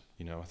aren't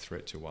a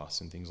threat to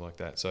us and things like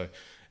that. So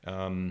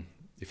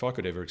if I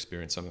could ever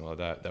experience something like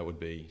that, that would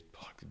be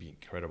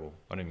incredible.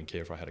 I don't even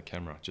care if I had a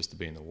camera, just to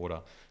be in the water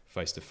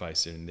face to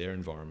face in their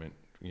environment,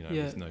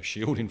 with no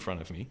shield in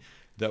front of me.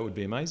 That would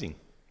be amazing.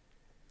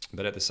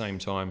 But at the same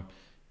time,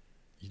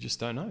 you just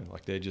don't know.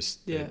 Like they're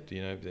just,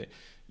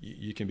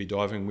 you can be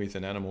diving with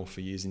an animal for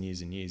years and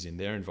years and years in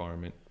their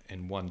environment,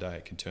 and one day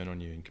it can turn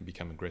on you and can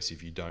become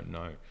aggressive. You don't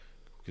know,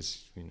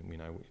 because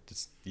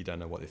you don't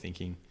know what they're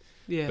thinking.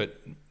 But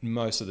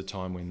most of the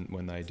time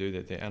when they do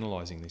that, they're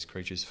analysing these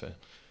creatures for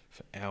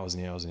hours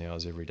and hours and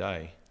hours every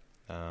day.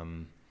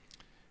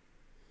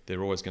 There's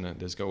always going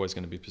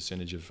to be a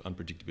percentage of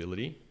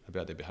unpredictability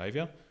about their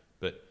behaviour,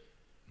 but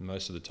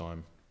most of the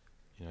time,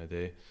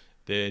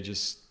 they're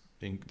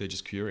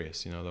just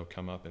curious. They'll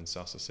come up and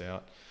suss us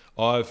out.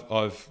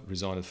 I've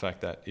resigned to the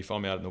fact that if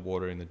I'm out in the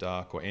water in the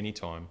dark or any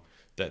time,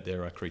 that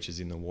there are creatures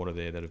in the water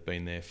there that have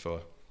been there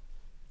for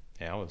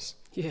hours.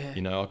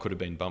 I could have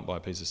been bumped by a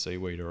piece of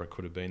seaweed, or it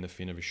could have been the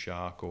fin of a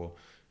shark, or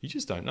you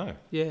just don't know.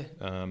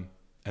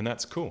 And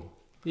that's cool.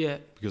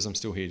 Because I'm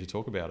still here to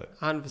talk about it.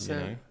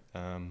 100%.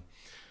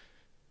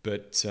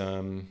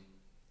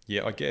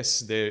 I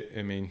guess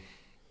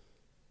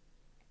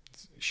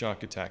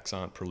shark attacks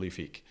aren't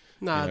prolific.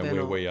 No, they're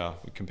where not. We are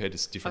compared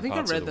to different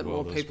parts of the world. I think I read that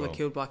more people are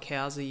killed by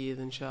cows a year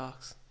than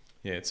sharks.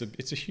 Yeah,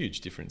 it's a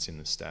huge difference in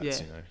the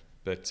stats,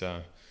 But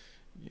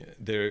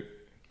there,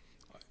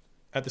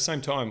 at the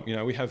same time,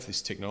 we have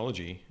this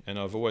technology, and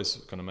I've always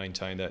kind of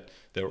maintained that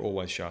there are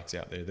always sharks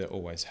out there. There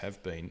always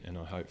have been, and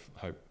I hope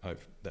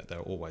that there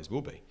always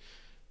will be.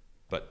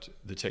 But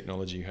the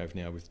technology you have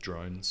now with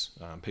drones,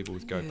 people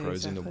with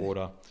GoPros in the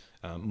water,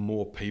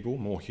 more people,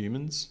 more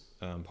humans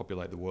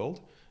populate the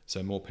world.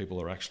 So more people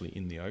are actually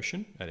in the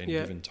ocean at any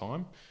given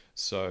time.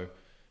 So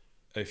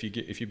if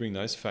you bring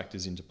those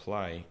factors into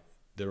play,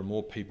 there are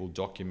more people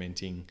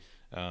documenting,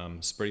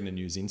 spreading the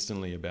news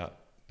instantly about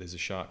there's a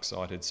shark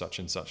sighted such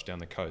and such down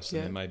the coast.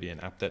 And there may be an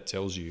app that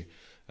tells you,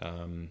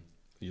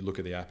 you look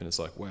at the app and it's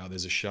like, wow,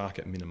 there's a shark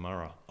at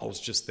Minamurra. I was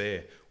just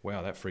there.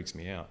 Wow, that freaks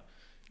me out.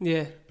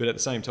 Yeah. But at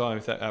the same time,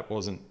 if that app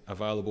wasn't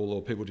available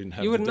or people didn't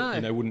have, You wouldn't know.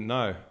 You know, wouldn't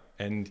know,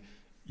 and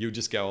you would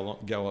just go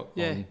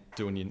Yeah. on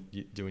doing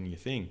your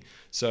thing.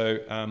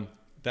 So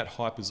that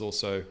hype is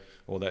also,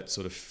 or that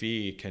sort of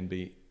fear can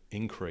be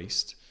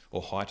increased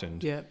or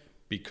heightened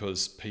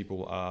because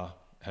people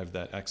have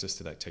that access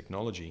to that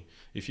technology.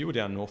 If you were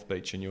down North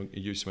Beach and you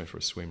just went for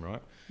a swim,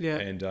 right? Yeah.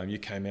 And you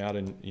came out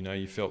and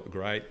you felt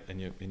great, and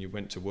you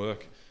went to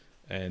work,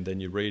 and then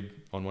you read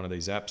on one of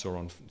these apps or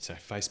on, say,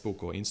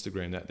 Facebook or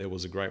Instagram that there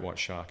was a great white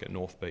shark at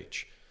North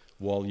Beach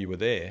while you were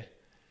there,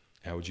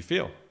 how would you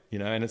feel?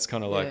 And it's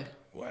kind of like,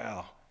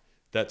 wow,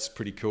 that's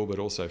pretty cool, but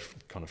also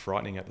kind of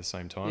frightening at the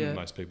same time. Yeah.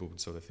 Most people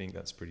would sort of think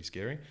that's pretty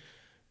scary.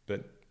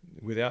 But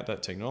without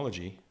that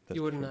technology,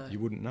 you wouldn't know. You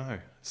wouldn't know.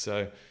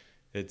 So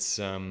it's,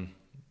 I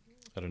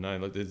don't know,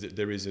 like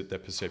there is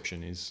that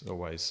perception is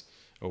always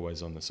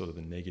on the sort of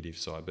the negative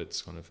side, but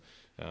it's kind of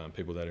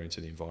people that are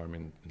into the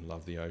environment and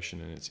love the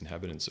ocean and its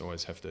inhabitants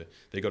always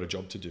they've got a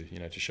job to do,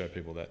 to show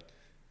people that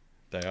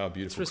they are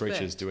beautiful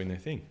creatures doing their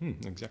thing.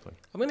 Exactly.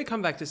 I'm going to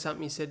come back to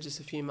something you said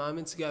just a few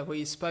moments ago where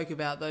you spoke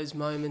about those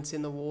moments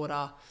in the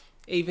water,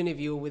 even if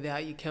you were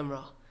without your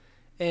camera.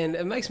 And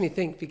it makes me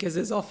think, because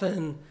there's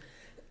often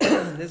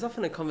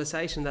a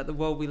conversation that the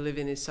world we live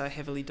in is so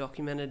heavily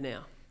documented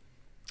now.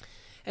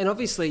 And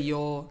obviously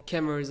your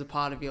camera is a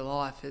part of your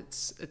life.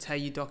 It's how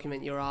you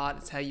document your art.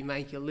 It's how you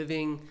make your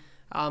living.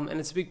 And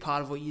it's a big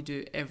part of what you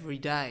do every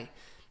day.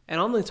 And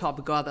I'm the type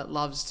of guy that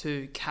loves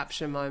to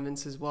capture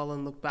moments as well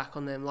and look back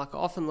on them. Like I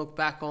often look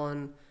back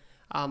on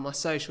my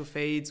social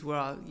feeds where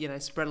I,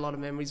 spread a lot of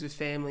memories with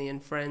family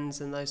and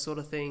friends and those sort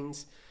of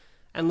things,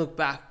 and look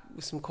back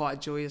with some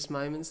quite joyous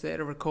moments there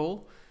to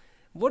recall.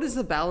 What is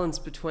the balance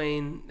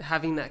between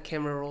having that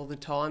camera all the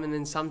time and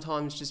then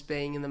sometimes just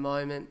being in the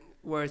moment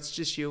where it's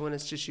just you and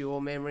it's just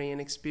your memory and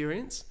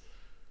experience?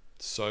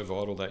 It's so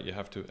vital that you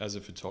have to, as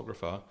a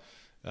photographer,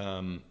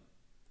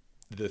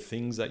 the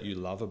things that you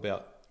love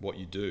about what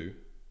you do,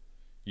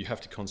 you have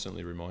to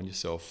constantly remind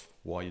yourself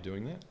why you're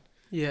doing that.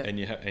 Yeah. And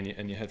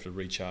you have to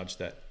recharge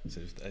that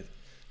sort of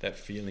that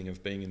feeling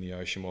of being in the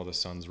ocean while the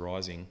sun's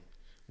rising.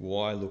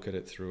 Why look at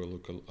it through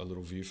a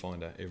little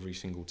viewfinder every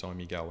single time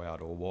you go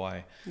out? Or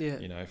why,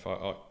 if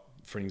I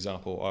for an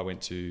example, I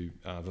went to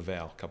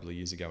Vavau a couple of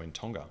years ago in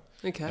Tonga.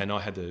 Okay. And I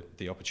had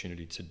the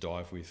opportunity to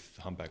dive with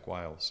humpback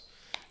whales.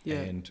 Yeah.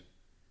 And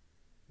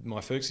my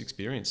first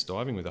experience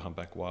diving with a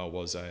humpback whale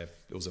was a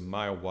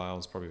male whale, it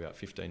was probably about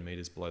 15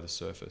 meters below the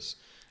surface,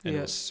 and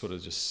it was sort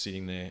of just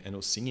sitting there, and it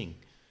was singing,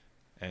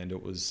 and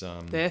it was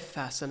they're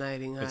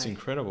fascinating. It's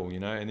incredible,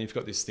 and you've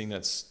got this thing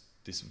that's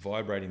this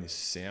vibrating, this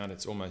sound.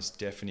 It's almost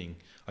deafening.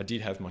 I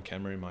did have my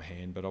camera in my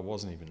hand, but I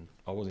wasn't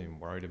even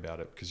worried about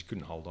it because you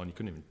couldn't hold on. You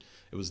couldn't even.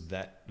 It was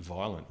that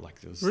violent. Like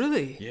it was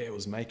really. Yeah, it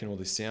was making all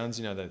these sounds.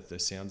 The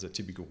sounds are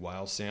typical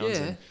whale sounds.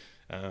 Yeah.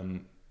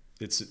 And,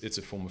 it's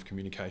a form of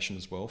communication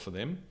as well for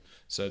them.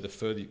 So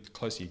the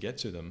closer you get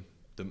to them,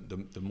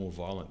 the more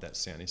violent that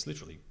sound. It's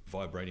literally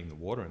vibrating the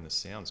water and the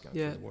sounds going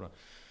through the water.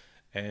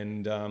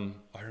 And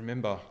I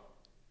remember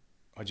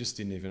I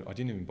didn't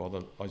even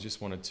bother. I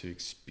just wanted to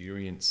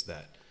experience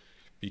that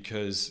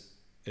because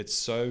it's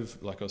so,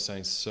 like I was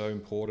saying, so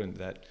important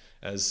that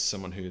as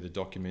someone who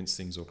documents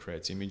things or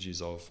creates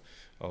images of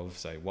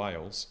say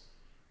whales,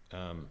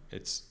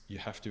 you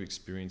have to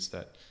experience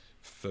that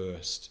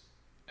first.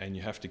 And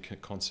you have to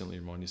constantly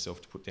remind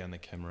yourself to put down the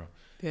camera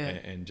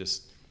and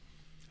just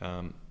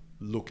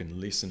look and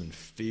listen and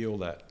feel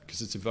that,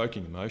 because it's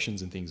evoking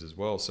emotions and things as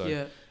well.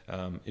 So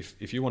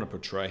if you want to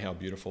portray how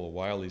beautiful a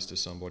whale is to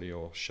somebody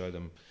or show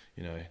them,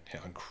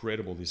 how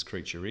incredible this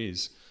creature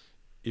is,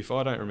 if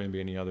I don't remember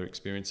any other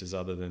experiences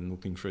other than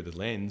looking through the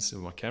lens of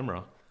my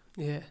camera,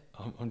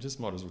 I just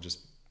might as well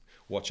just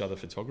watch other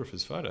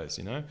photographers' photos,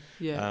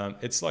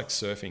 It's like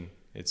surfing.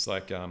 It's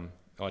like...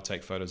 I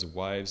take photos of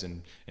waves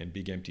and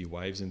big empty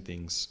waves and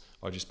things.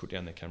 I just put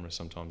down the camera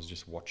sometimes,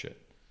 just watch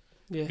it.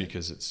 Yeah.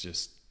 Because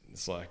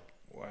it's like,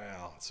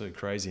 wow, it's so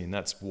crazy. And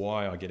that's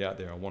why I get out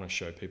there. I want to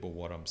show people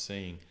what I'm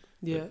seeing.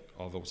 Yeah.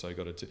 But I've also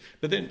got to...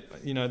 But then,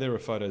 there are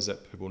photos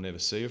that people never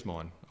see of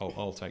mine.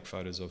 I'll take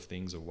photos of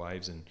things, of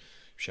waves and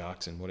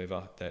sharks and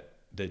whatever, that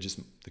they're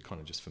kind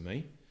of just for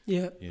me.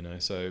 Yeah.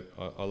 So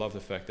I love the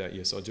fact that,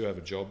 yes, I do have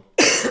a job.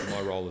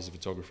 My role as a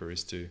photographer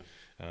is to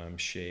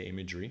share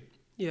imagery.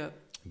 Yeah.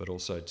 But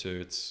also too,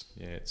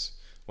 it's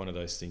one of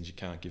those things you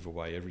can't give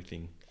away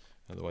everything,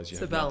 otherwise you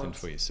have nothing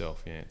for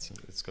yourself. Yeah,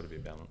 it's got to be a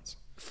balance.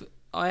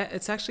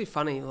 It's actually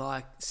funny,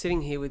 like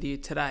sitting here with you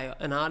today,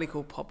 an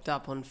article popped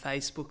up on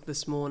Facebook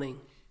this morning,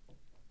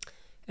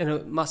 and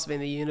it must have been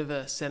the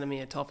universe sending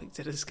me a topic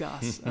to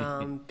discuss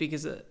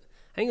because I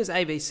think it was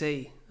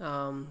ABC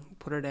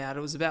put it out. It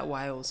was about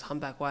whales,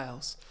 humpback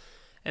whales,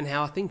 and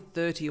how I think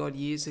 30 odd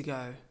years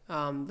ago,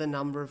 the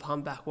number of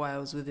humpback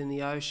whales within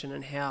the ocean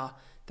and how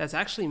that's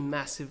actually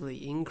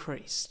massively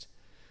increased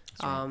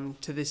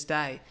to this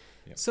day.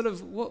 Yep. Sort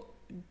of, what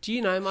do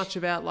you know much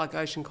about like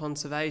ocean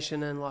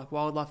conservation and like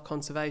wildlife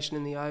conservation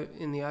in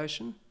the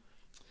ocean?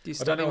 Do you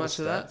I don't study know much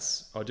the of that?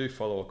 stats. I do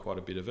follow quite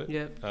a bit of it.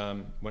 Yeah.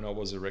 When I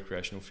was a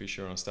recreational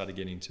fisher and I started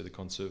getting into the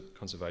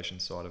conservation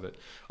side of it,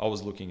 I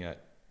was looking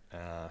at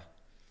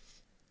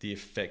the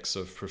effects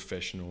of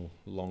professional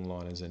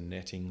longliners and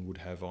netting would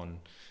have on,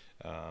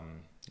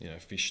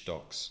 fish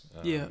stocks.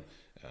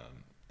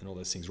 And all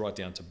those things, right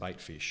down to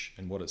bait fish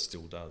and what it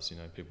still does. You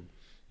know, people,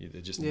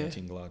 they're just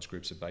netting large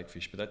groups of bait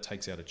fish, but that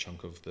takes out a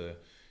chunk of the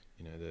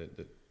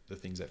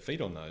things that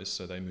feed on those,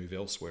 so they move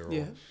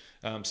elsewhere.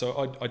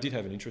 So I did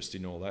have an interest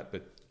in all that,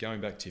 but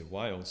going back to your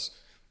whales,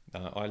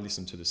 I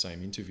listened to the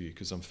same interview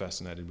because I'm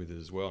fascinated with it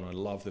as well, and I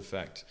love the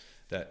fact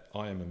that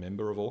I am a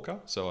member of Orca.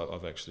 So I'm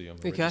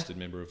a registered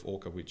member of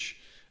Orca,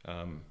 which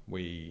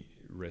we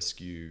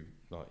rescue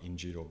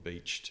injured or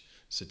beached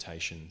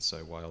cetaceans, so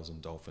whales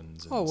and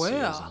dolphins and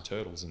seals and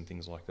turtles and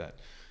things like that.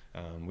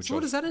 So what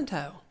does that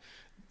entail?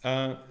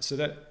 So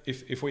that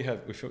if we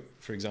have,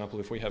 for example,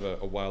 if we have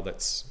a whale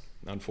that's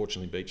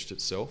unfortunately beached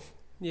itself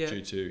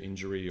due to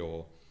injury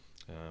or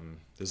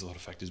there's a lot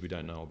of factors we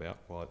don't know about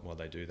why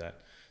they do that.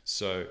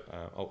 So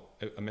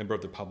a member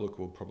of the public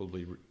will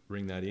probably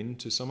ring that in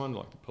to someone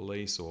like the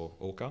police or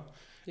Orca.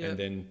 And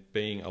then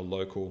being a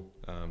local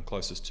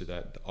closest to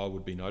that, I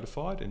would be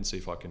notified and see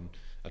if I can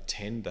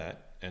attend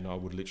that, and I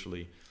would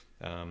literally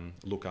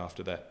look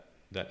after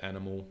that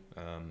animal,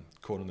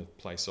 cordon the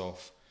place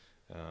off,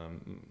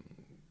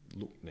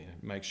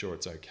 make sure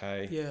it's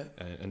okay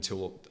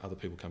until other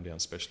people come down,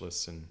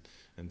 specialists and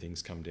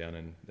things come down,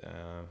 and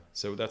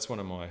so that's one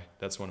of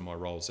my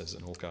roles as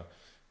an Orca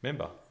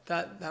member.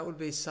 That would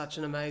be such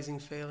an amazing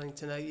feeling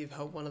to know you've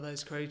helped one of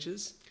those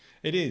creatures.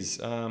 It is.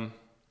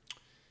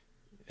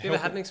 You ever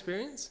had an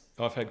experience?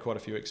 I've had quite a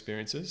few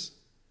experiences.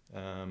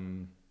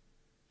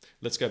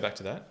 Let's go back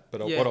to that.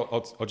 But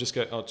I'll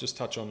just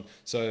touch on.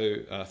 So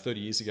 30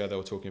 years ago, they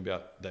were talking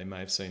about they may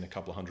have seen a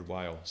couple of hundred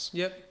whales.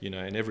 Yep. You know,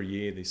 and every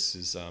year this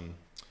is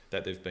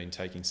that they've been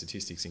taking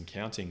statistics and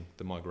counting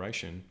the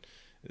migration.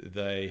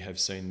 They have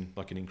seen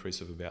like an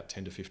increase of about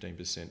 10 to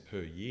 15%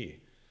 per year.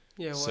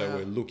 Yeah. Wow. So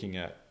we're looking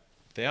at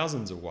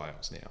thousands of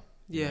whales now.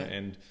 Yeah.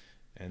 You know,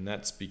 and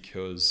that's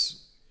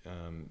because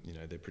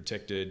they're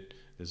protected.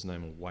 There's no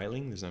more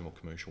whaling. There's no more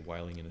commercial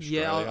whaling in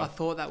Australia. Yeah, I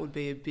thought that would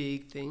be a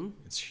big thing.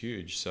 It's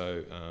huge.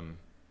 So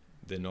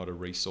they're not a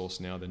resource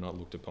now. They're not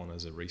looked upon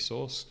as a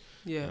resource.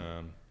 Yeah.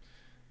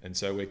 And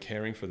so we're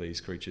caring for these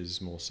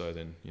creatures more so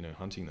than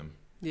hunting them.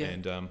 Yeah.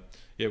 And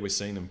we're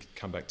seeing them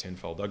come back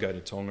tenfold. They'll go to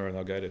Tonga and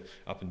they'll go to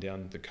up and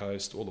down the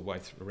coast, all the way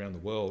around the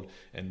world,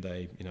 and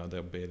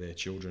they'll bear their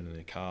children and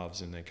their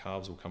calves, and their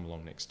calves will come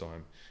along next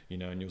time.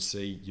 And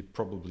you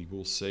probably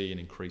will see an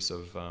increase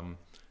of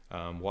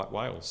white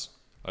whales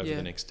over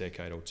the next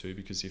decade or two,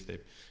 because if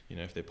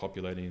they're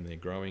populating and they're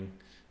growing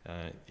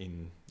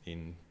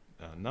in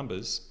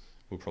numbers,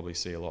 we'll probably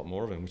see a lot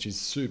more of them, which is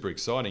super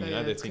exciting.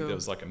 They think there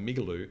was like a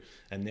migaloo,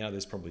 and now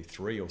there's probably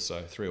three or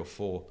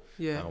four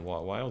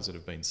white whales that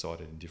have been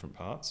sighted in different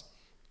parts.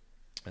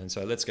 And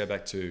so let's go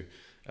back to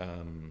the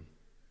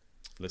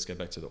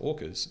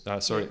orcas.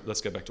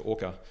 Let's go back to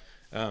Orca.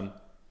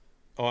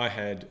 I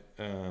had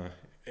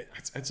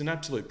it's an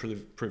absolute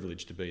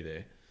privilege to be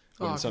there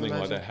when something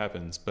like that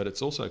happens, but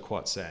it's also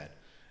quite sad.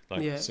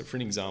 So for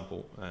an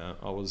example,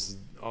 I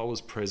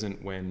was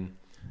present when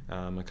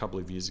a couple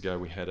of years ago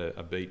we had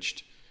a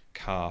beached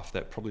calf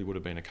that probably would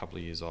have been a couple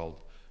of years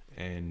old,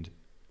 and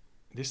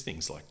this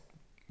thing's like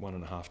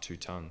 1.5 to 2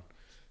 ton,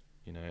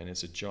 and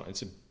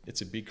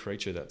it's a big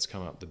creature that's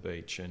come up the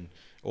beach, and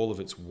all of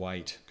its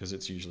weight, because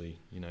it's usually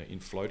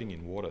floating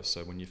in water.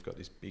 So when you've got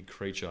this big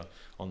creature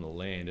on the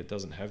land, it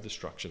doesn't have the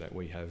structure that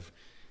we have.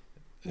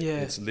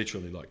 It's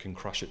literally like can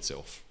crush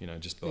itself,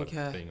 just by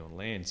being on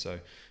land. So,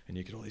 and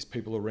you get all these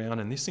people around,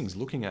 and this thing's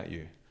looking at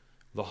you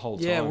the whole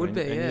time. Yeah, it would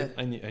be.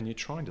 And you're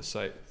trying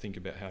to think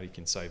about how you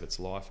can save its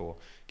life or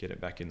get it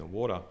back in the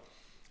water.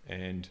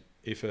 And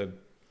if a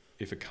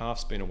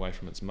calf's been away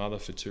from its mother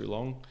for too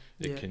long,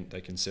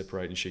 they can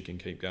separate, and she can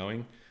keep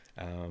going.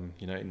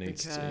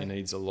 It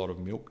needs a lot of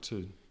milk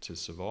to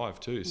survive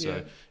too.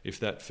 So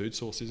if that food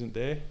source isn't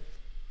there,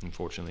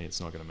 unfortunately,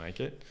 it's not going to make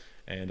it.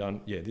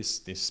 And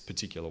this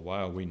particular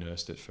whale, we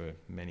nursed it for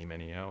many,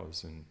 many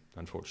hours, and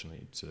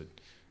unfortunately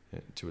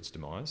to its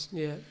demise.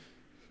 Yeah.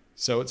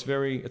 So it's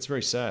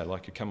very sad.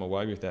 Like, you come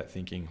away with that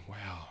thinking,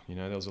 wow,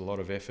 there was a lot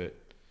of effort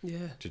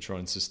to try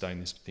and sustain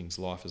this thing's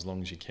life as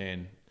long as you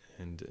can,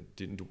 and it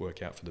didn't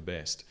work out for the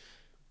best.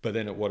 But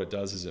then what it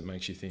does is it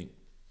makes you think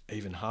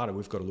even harder.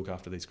 We've got to look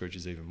after these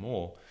creatures even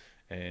more.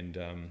 And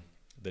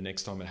the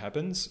next time it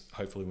happens,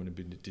 hopefully we're in a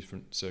bit of a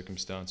different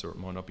circumstance, or it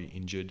might not be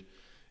injured.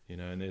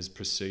 And there's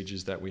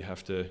procedures that we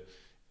have to,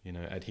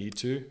 adhere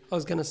to. I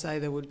was going to say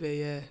there would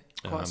be,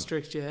 quite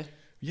strict,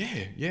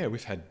 Yeah,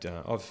 we've had.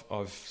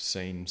 I've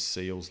seen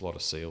seals, a lot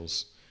of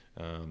seals,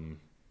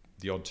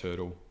 the odd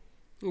turtle.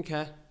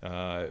 Okay.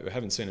 I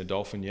haven't seen a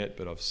dolphin yet,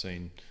 but I've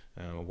seen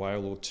a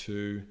whale or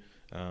two.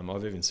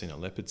 I've even seen a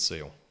leopard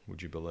seal.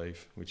 Would you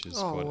believe? Which is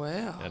quite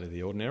out of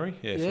the ordinary.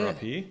 For up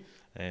here.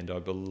 And I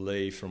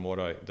believe from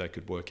what they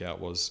could work out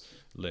was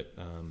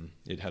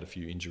it had a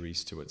few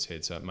injuries to its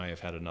head, so it may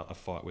have had a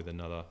fight with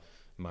another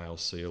male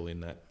seal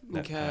in that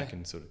pack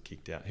and sort of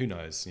kicked out. Who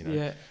knows, you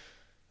know?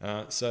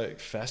 Yeah. So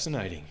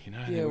fascinating, you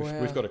know. Yeah,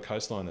 we've got a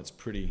coastline it's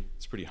pretty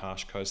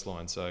harsh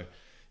coastline. So,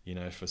 you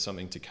know, for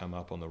something to come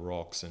up on the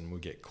rocks and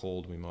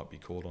we might be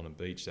called on a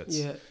beach that's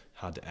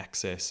hard to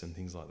access and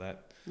things like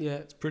that. Yeah,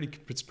 it's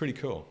pretty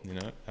cool, you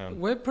know.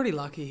 We're pretty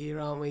lucky here,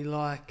 aren't we?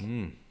 Like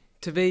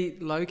to be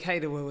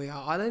located where we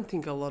are. I don't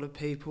think a lot of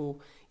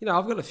people. You know,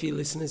 I've got a few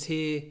listeners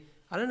here.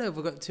 I don't know if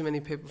we've got too many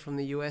people from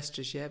the US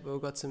just yet, but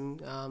we've got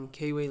some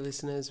Kiwi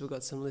listeners. We've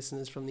got some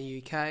listeners from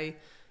the UK,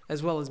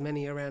 as well as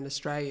many around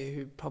Australia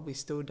who probably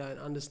still don't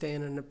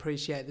understand and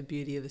appreciate the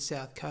beauty of the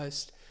south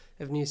coast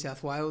of New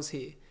South Wales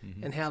here,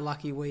 and how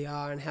lucky we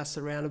are and how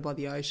surrounded by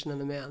the ocean and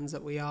the mountains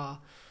that we are.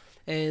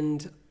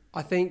 And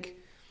I think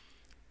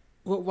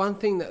one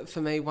thing that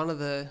for me, one of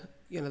the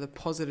the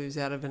positives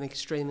out of an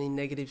extremely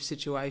negative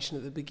situation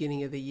at the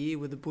beginning of the year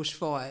with the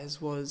bushfires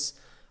was,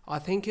 I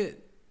think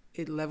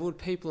it leveled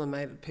people and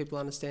made people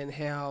understand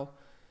how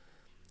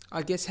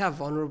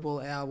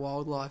vulnerable our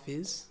wildlife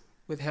is,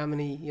 with how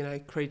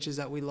many creatures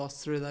that we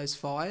lost through those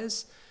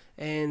fires.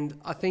 And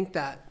I think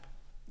that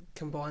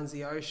combines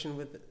the ocean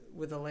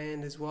with the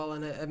land as well,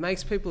 and it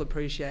makes people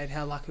appreciate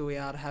how lucky we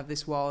are to have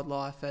this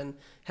wildlife and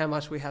how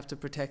much we have to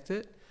protect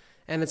it.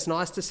 And it's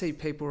nice to see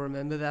people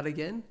remember that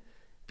again,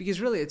 because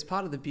really it's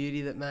part of the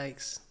beauty that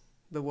makes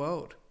the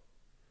world.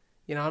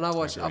 You know, and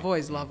I've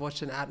always loved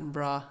watching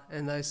Attenborough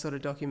and those sort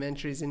of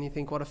documentaries, and you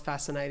think what a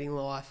fascinating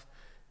life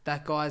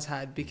that guy's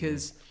had,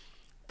 because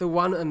the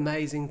one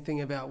amazing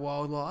thing about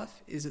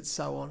wildlife is it's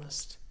so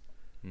honest.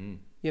 You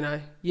know,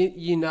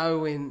 you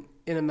know in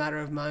a matter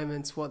of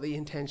moments what the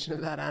intention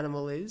of that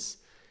animal is,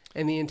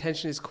 and the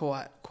intention is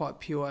quite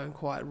pure and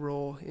quite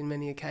raw in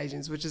many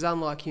occasions, which is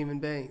unlike human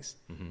beings,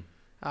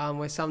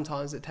 where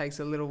sometimes it takes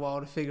a little while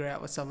to figure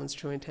out what someone's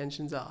true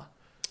intentions are.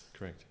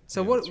 Correct.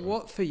 So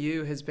what for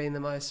you has been the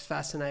most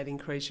fascinating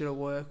creature to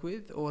work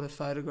with or to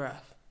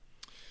photograph?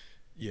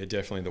 Yeah,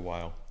 definitely the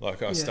whale.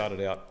 Like I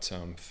started out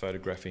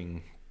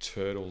photographing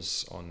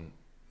turtles on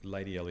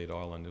Lady Elliot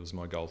Island. It was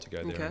my goal to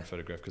go there and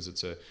photograph, because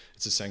it's a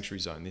sanctuary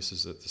zone. This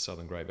is at the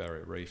Southern Great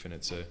Barrier Reef, and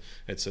it's a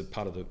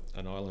part of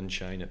an island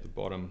chain at the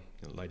bottom,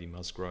 Lady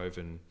Musgrove,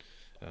 and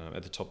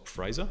at the top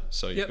Fraser.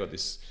 So you've got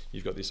this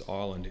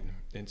island, and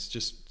it's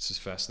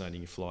just fascinating.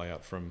 You fly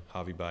out from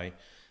Hervey Bay,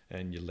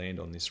 and you land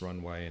on this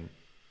runway, and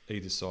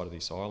either side of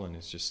this island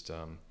is just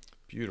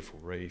beautiful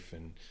reef,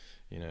 and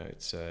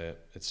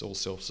it's all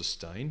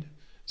self-sustained.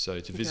 So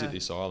to visit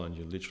this island,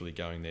 you're literally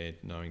going there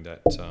knowing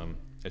that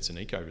it's an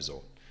eco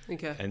resort.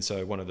 Okay. And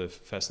so one of the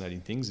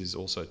fascinating things is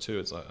also too,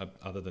 it's like,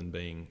 other than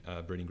being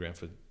a breeding ground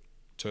for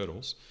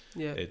turtles,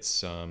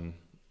 it's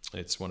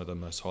one of the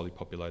most highly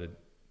populated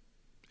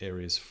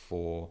areas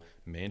for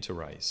manta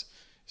rays.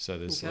 So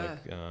there's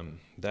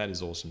that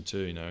is awesome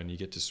too, and you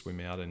get to swim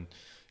out and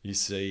you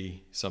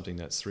see something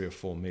that's 3 or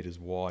 4 meters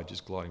wide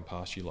just gliding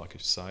past you like a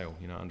sail,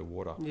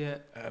 underwater. Yeah.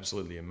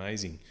 Absolutely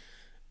amazing.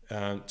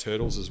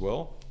 Turtles as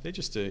well. They're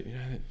just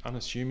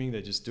unassuming.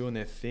 They're just doing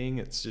their thing.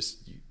 It's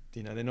just,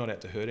 they're not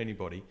out to hurt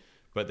anybody,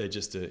 but they're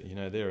just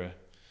they've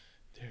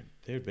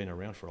been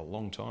around for a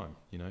long time,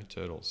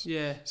 turtles.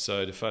 Yeah.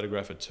 So to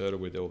photograph a turtle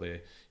with all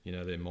their,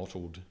 their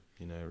mottled,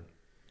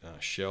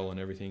 shell and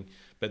everything,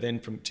 but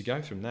then to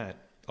go from that,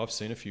 I've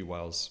seen a few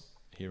whales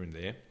here and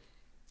there,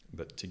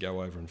 but to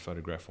go over and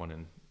photograph one,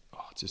 and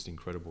it's just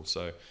incredible.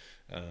 So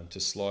to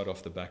slide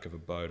off the back of a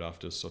boat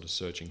after sort of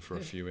searching for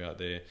a few out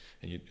there,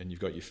 and you've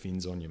got your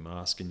fins on, your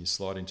mask, and you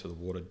slide into the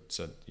water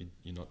so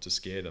you're not to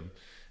scare them,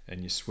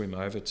 and you swim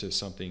over to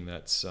something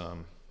that's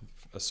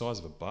a size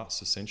of a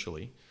bus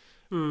essentially,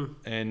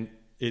 and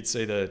it's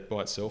either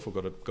by itself or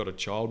got a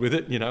child with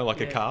it,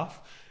 like a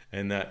calf,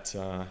 and that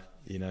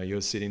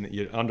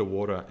you're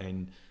underwater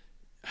and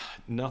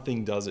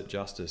nothing does it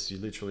justice. You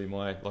literally,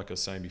 like I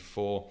was saying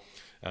before,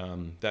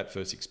 that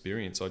first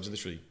experience, I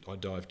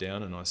dived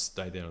down and I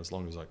stayed down as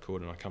long as I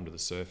could, and I come to the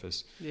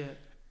surface,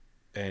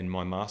 and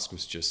my mask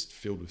was just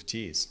filled with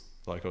tears.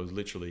 Like I was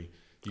literally,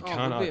 you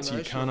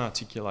can't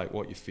articulate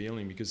what you're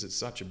feeling, because it's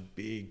such a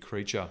big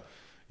creature,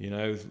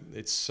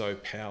 it's so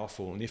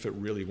powerful, and if it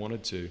really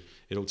wanted to,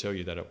 it'll tell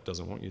you that it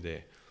doesn't want you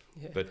there.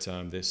 But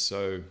they're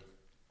so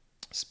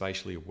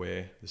spatially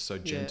aware, they're so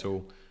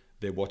gentle.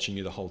 They're watching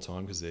you the whole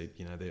time, because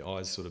their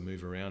eyes sort of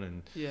move around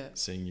and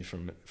seeing you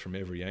from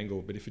every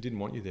angle. But if it didn't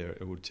want you there,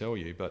 it would tell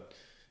you. But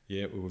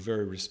we were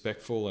very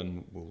respectful,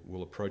 and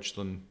we'll approach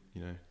them,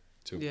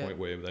 to a point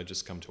where they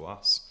just come to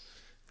us.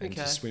 And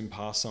to swim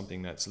past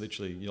something that's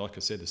literally, like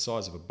I said, the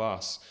size of a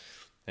bus,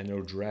 and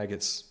it'll drag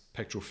its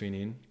pectoral fin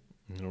in,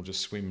 and it'll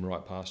just swim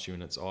right past you,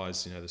 and its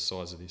eyes, the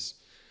size of this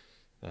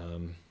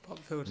pop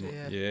filter.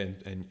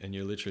 And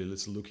you're literally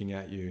looking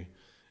at you,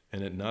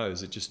 and it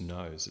just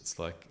knows. It's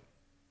like,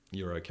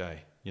 you're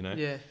okay, Yeah.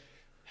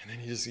 And then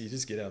you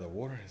just get out of the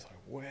water, and it's like,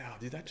 wow,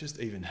 did that just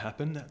even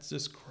happen? That's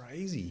just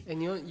crazy.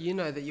 And you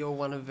know that you're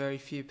one of very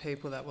few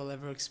people that will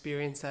ever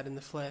experience that in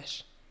the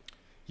flesh.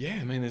 Yeah,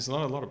 I mean, there's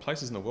not a lot of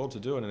places in the world to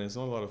do it, and there's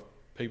not a lot of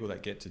people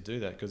that get to do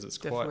that, because it's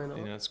Definitely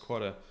quite, not. it's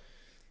quite a,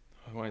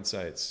 I won't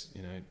say it's,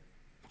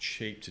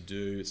 cheap to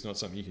do. It's not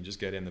something you can just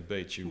go down the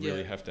beach. You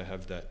really have to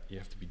have that. You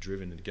have to be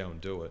driven to go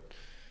and do it.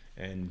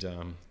 And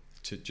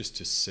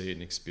to see it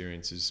and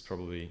experience is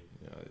probably,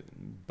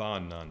 bar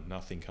none,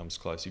 nothing comes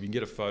close. If you can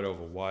get a photo of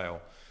a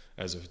whale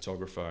as a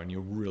photographer and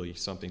you're really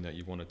something that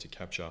you wanted to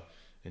capture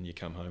and you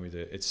come home with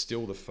it, it's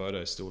still, the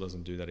photo still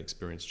doesn't do that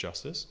experience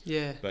justice.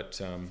 Yeah. But,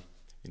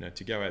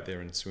 to go out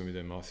there and swim with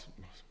them, must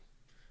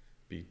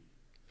be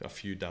a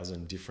few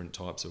dozen different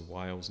types of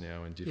whales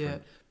now and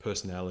different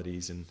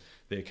personalities, and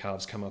their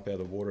calves come up out of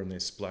the water and they're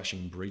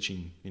splashing,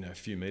 breaching, a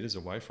few meters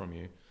away from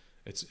you.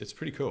 It's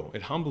pretty cool.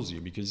 It humbles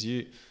you because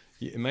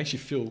it makes you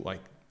feel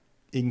like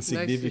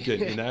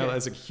insignificant,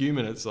 as a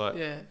human. It's like,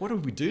 what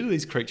did we do to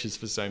these creatures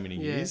for so many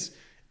years?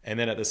 And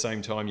then at the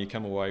same time, you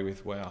come away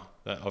with, wow,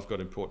 I've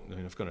got an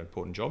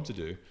important job to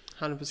do.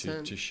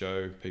 100%. To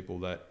show people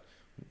that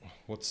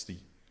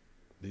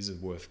these are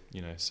worth,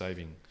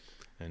 saving.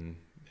 And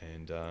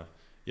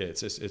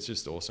it's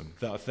just awesome.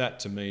 That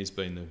to me has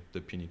been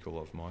the pinnacle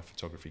of my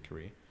photography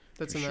career.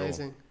 That's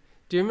amazing. Sure.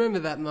 Do you remember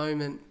that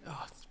moment,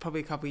 it's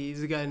probably a couple of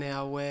years ago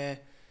now, where,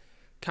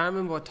 can't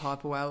remember what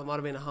type of whale, it might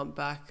have been a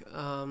humpback,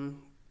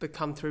 but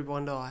come through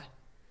Bondi.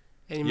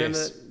 And you remember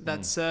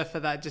that surfer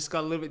that just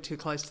got a little bit too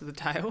close to the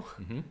tail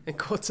and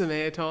caught some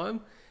airtime?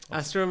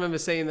 I still remember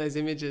seeing those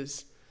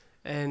images.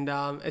 And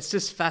it's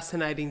just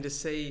fascinating to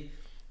see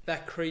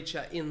that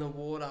creature in the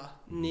water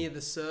near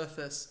the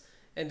surface,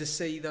 and to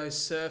see those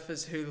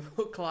surfers who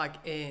look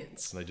like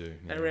ants. They do.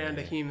 Around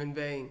a human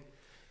being.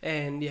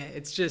 And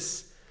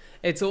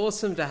it's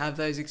awesome to have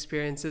those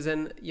experiences,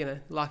 and,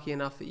 lucky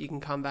enough that you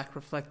can come back,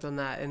 reflect on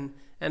that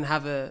and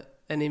have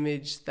an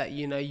image that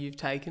you've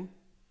taken.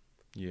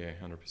 Yeah,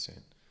 100%.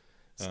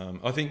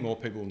 I think more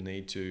people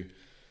need to.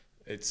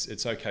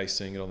 It's okay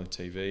seeing it on the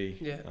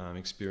TV,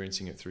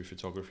 experiencing it through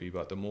photography,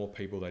 but the more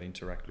people that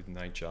interact with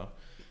nature,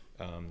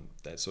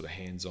 that sort of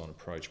hands-on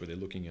approach where they're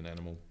looking at an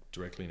animal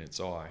directly in its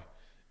eye,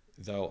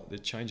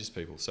 it changes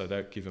people. So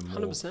they'll give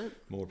them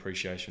more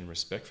appreciation and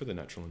respect for the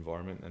natural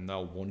environment, and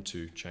they'll want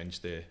to change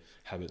their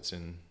habits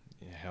and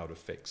how it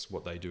affects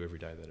what they do every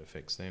day that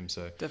affects them.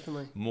 So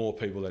definitely more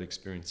people that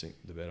experience it,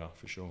 the better,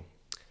 for sure.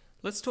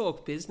 Let's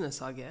talk business,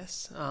 I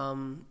guess.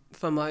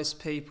 For most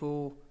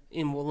people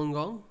in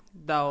Wollongong,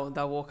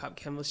 they'll walk up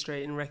Kembla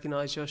Street and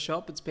recognise your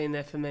shop. It's been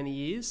there for many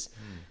years.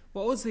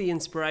 What was the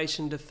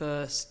inspiration to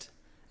first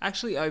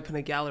actually open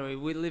a gallery?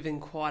 We live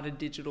in quite a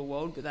digital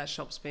world, but that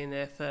shop's been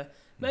there for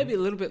maybe a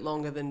little bit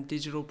longer than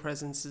digital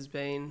presence has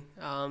been,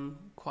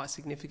 quite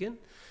significant.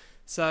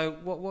 So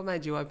what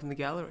made you open the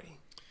gallery?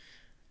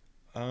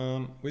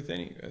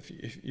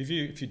 If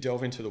you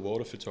delve into the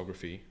world of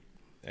photography,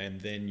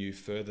 and then you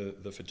further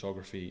the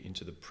photography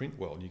into the print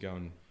world, you go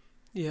and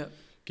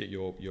get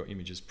your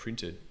images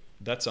printed.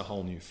 That's a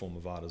whole new form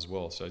of art as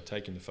well. So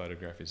taking the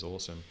photograph is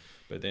awesome,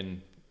 but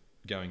then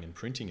going and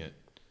printing it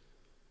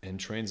and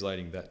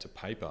translating that to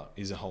paper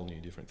is a whole new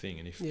different thing.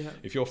 And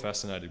if you're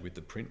fascinated with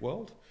the print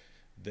world,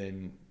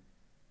 then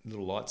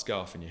little lights go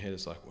off in your head.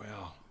 It's like,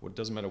 wow, it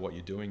doesn't matter what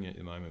you're doing at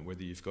the moment,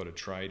 whether you've got a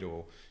trade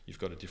or you've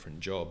got a different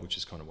job, which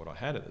is kind of what I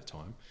had at the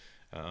time.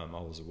 I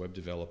was a web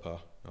developer.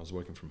 I was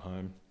working from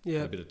home, had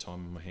a bit of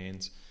time on my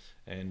hands.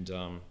 And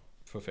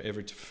for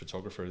every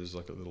photographer, there's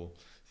like a little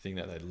thing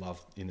that they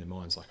love in their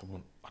minds. Like,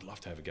 I'd love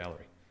to have a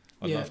gallery.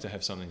 I'd love to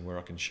have something where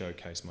I can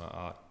showcase my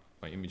art,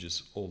 my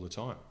images all the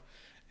time.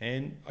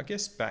 And I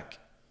guess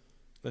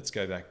let's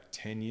go back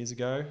 10 years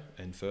ago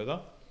and further,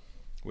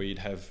 where you'd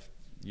have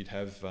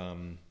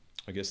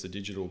I guess the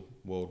digital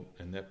world,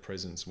 and that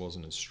presence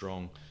wasn't as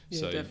strong.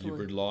 So you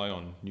rely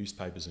on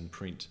newspapers and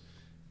print,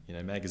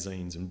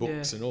 magazines and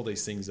books and all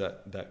these things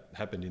that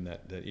happened in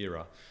that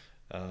era.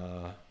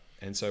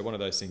 And so one of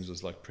those things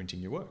was like printing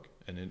your work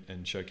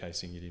and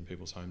showcasing it in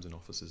people's homes and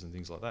offices and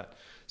things like that.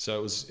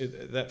 So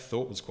that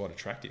thought was quite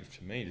attractive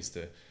to me, just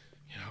to,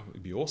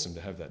 it'd be awesome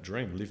to have that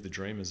dream, live the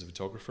dream as a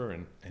photographer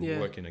and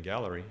work in a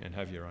gallery and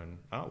have your own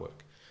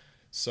artwork.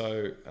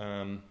 So,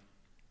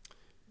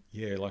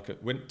 like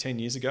it went 10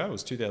 years ago, it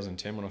was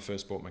 2010 when I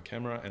first bought my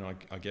camera, and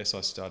I guess I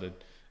started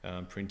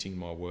printing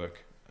my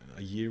work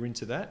a year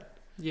into that.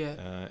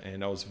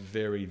 And I was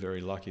very,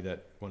 very lucky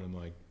that one of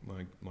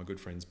my good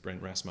friends,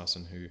 Brent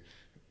Rasmussen, who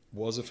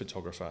was a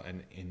photographer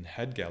and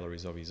had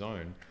galleries of his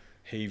own,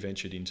 he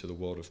ventured into the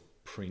world of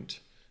print,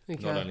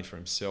 not only for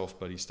himself,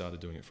 but he started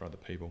doing it for other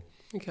people.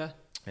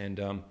 And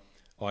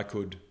I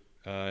could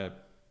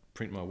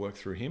print my work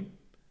through him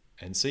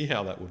and see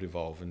how that would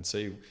evolve and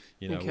see,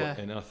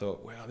 and I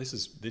thought, wow, this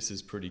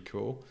is pretty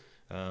cool.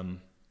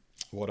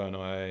 Why don't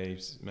I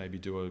maybe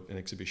do an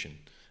exhibition?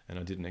 And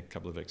I did a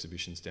couple of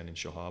exhibitions down in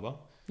Shore Harbour.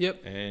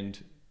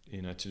 And,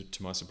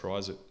 to my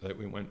surprise,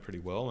 it went pretty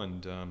well.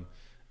 And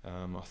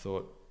I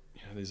thought,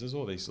 there's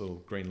all these little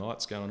green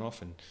lights going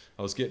off, and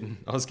I was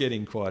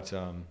getting quite,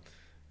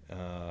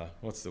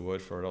 what's the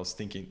word for it? I was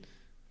thinking,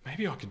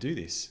 maybe I could do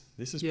this.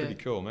 This is pretty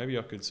cool. Maybe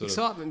I could sort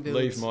of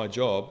leave my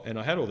job. And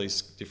I had all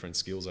these different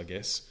skills, I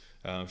guess,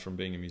 from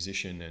being a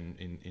musician and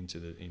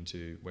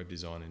into web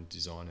design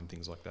and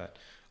things like that.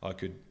 I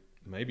could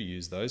maybe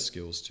use those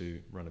skills to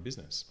run a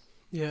business.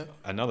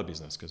 another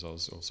business, because I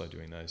was also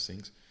doing those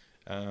things.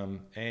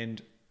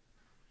 And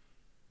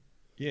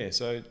yeah,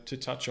 so to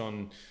touch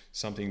on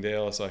something there,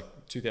 I was like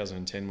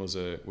 2010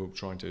 we were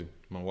trying to,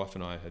 my wife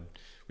and I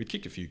we'd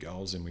kicked a few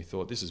goals, and we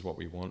thought, this is what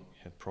we want,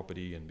 have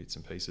property and bits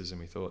and pieces, and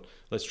we thought,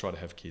 let's try to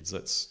have kids,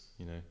 let's,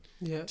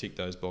 tick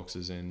those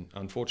boxes. And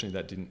unfortunately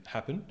that didn't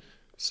happen.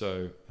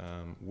 So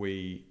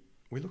we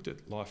looked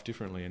at life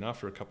differently, and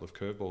after a couple of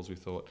curveballs we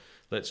thought,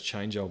 let's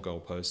change our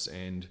goalposts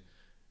and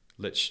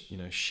let's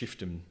shift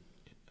them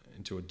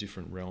into a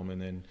different realm.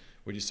 And then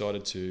we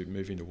decided to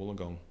move into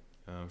Wollongong.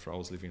 I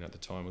was living at the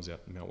time, was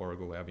out Mount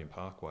Warrigal Albion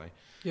Parkway.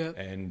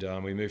 And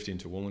we moved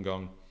into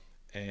Wollongong,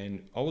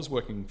 and I was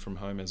working from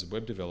home as a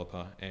web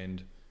developer,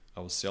 and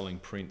I was selling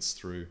prints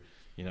through,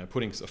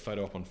 putting a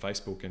photo up on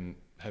Facebook and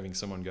having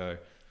someone go,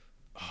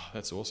 oh,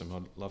 that's awesome,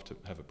 I'd love to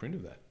have a print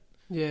of that.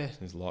 Yeah.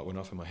 And the light went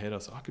off in my head. I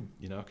was like,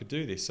 I could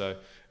do this. So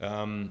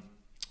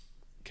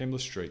Kembla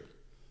Street,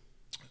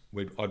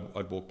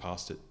 I'd walk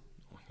past it,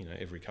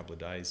 every couple of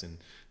days, and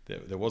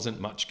there wasn't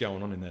much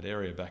going on in that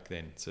area back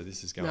then. So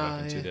this is going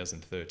back in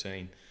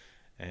 2013,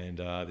 and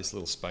this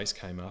little space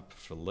came up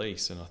for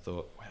lease, and I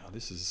thought, wow,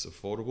 this is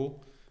affordable.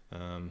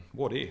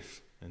 What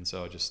if? And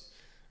so I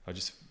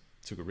just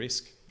took a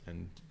risk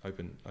and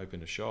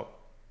opened a shop,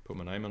 put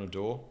my name on a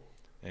door,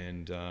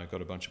 and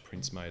got a bunch of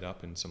prints made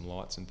up and some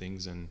lights and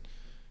things, and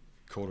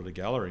called it a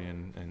gallery.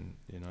 And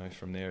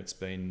from there it's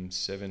been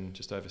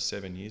just over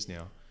 7 years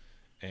now.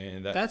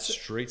 And that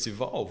street's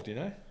evolved,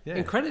 Yeah.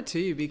 And credit to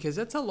you, because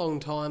that's a long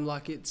time.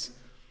 Like it's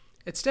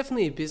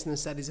definitely a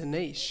business that is a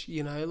niche,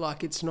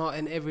 like it's not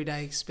an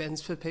everyday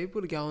expense for people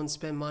to go and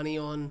spend money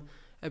on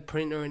a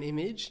print or an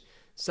image.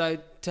 So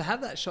to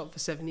have that shop for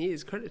 7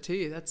 years, credit to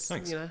you. That's,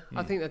 Thanks.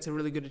 I think that's a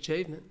really good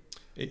achievement.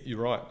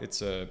 You're right.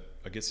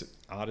 I guess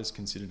art is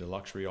considered a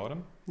luxury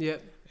item.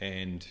 Yep.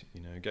 And,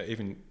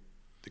 even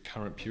the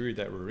current period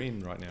that we're in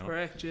right now.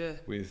 Correct, yeah.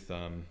 With,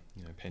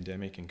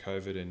 pandemic and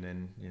COVID, and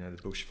then,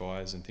 the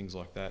bushfires and things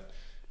like that.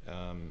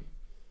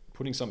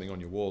 Putting something on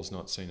your wall is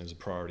not seen as a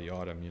priority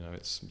item.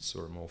 It's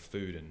sort of more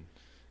food and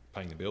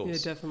paying the bills.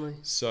 Yeah, definitely.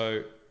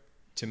 So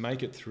to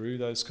make it through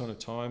those kind of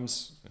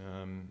times,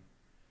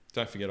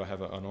 don't forget I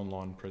have an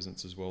online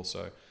presence as well.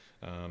 So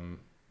I'm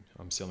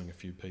selling a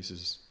few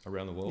pieces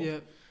around the world.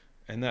 Yep.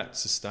 And that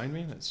sustained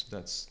me.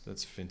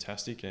 That's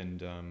fantastic.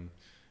 And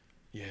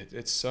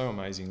it's so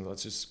amazing.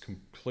 It's just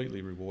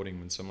completely rewarding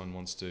when someone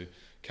wants to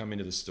come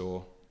into the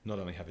store, not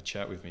only have a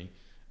chat with me,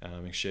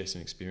 and share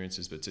some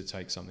experiences, but to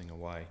take something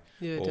away,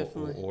 or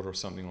order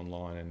something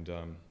online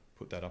and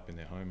put that up in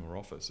their home or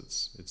office.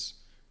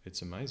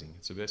 It's amazing.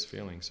 It's the best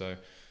feeling. So,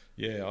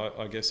 yeah,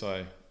 I guess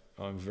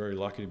I'm very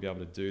lucky to be able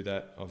to do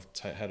that. I've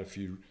had a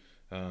few,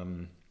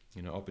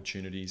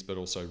 opportunities, but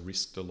also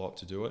risked a lot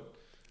to do it.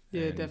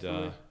 Yeah, and,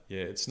 definitely.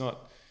 It's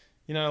not,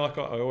 like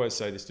I always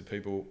say this to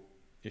people,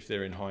 if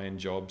they're in high-end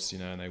jobs,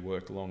 and they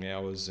work long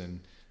hours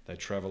and they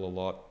travel a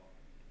lot,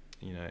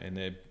 and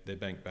their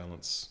bank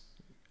balance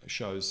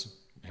shows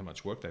how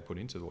much work they put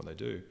into what they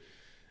do.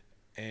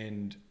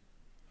 And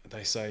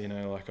they say,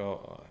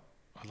 oh,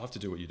 I'd love to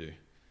do what you do.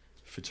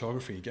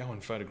 Photography, go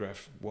and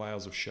photograph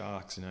whales or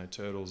sharks,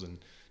 turtles, and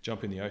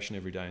jump in the ocean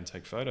every day and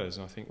take photos.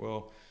 And I think,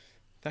 well,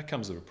 that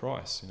comes at a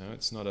price.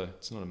 It's not a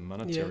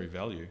monetary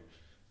value.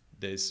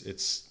 There's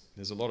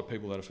a lot of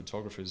people that are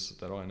photographers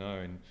that I know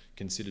and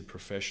considered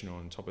professional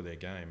on top of their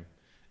game,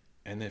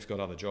 and they've got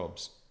other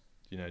jobs,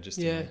 just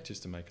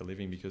to make a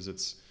living, because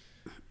it's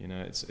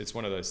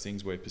one of those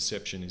things where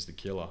perception is the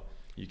killer.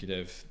 You could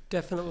have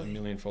definitely 1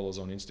 million followers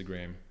on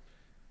Instagram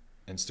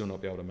and still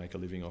not be able to make a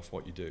living off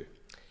what you do.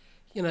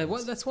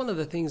 That's one of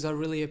the things I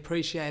really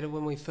appreciated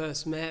when we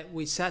first met.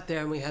 We sat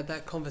there and we had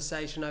that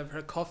conversation over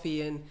a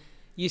coffee, and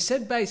you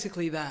said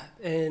basically that,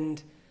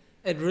 and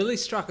it really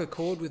struck a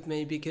chord with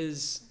me,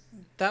 because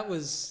that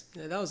was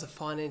a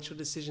financial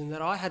decision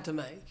that I had to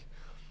make.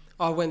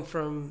 I went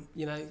from,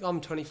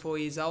 I'm 24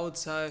 years old,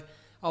 so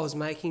I was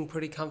making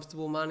pretty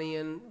comfortable money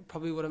and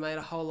probably would have made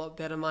a whole lot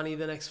better money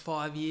the next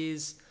 5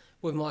 years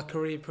with my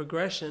career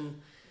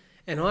progression.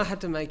 And I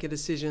had to make a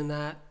decision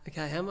that,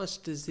 okay, how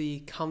much does the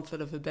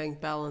comfort of a bank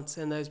balance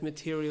and those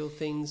material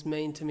things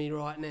mean to me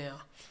right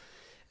now?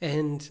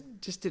 And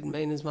just didn't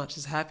mean as much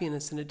as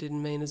happiness, and it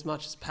didn't mean as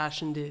much as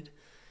passion did.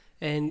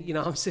 And,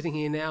 I'm sitting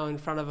here now in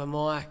front of a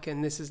mic,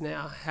 and this is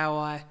now how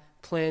I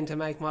plan to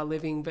make my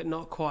living, but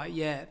not quite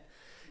yet.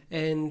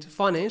 And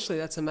financially,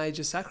 that's a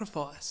major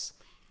sacrifice.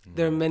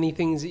 There are many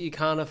things that you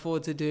can't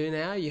afford to do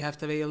now. You have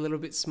to be a little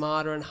bit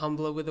smarter and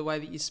humbler with the way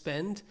that you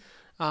spend.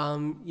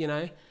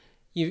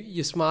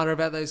 You're smarter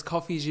about those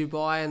coffees you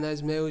buy and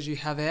those meals you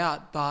have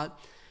out, but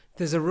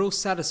there's a real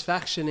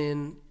satisfaction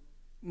in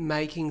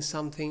making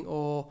something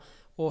or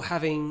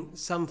having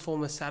some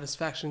form of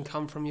satisfaction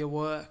come from your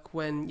work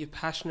when you're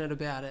passionate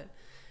about it.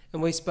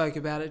 And we spoke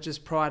about it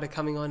just prior to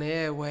coming on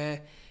air,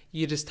 where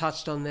you just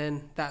touched on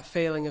then that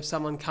feeling of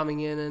someone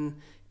coming in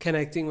and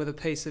connecting with a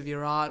piece of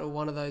your art or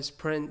one of those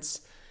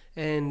prints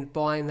and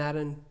buying that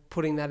and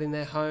putting that in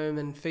their home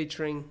and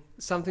featuring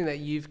something that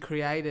you've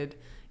created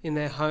in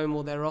their home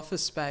or their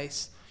office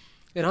space.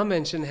 And I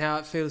mentioned how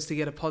it feels to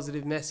get a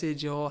positive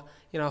message or,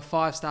 a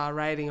 5-star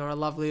rating or a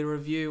lovely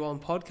review on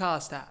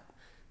podcast app.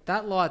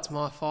 That lights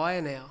my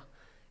fire now.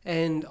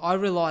 And I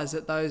realise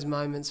that those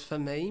moments for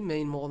me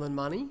mean more than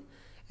money.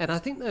 And I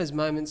think those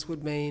moments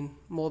would mean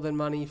more than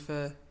money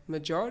for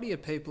majority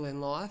of people in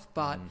life,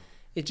 but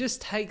it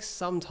just takes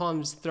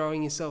sometimes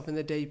throwing yourself in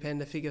the deep end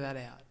to figure that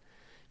out.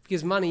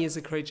 Because money is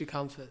a creature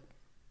comfort.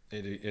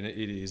 It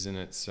is, and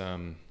it's,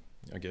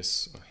 I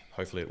guess,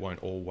 hopefully it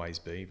won't always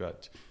be,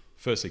 but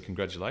firstly,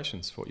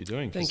 congratulations for what you're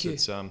doing. Thank you.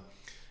 It's,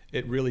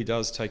 it really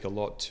does take a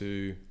lot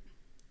to,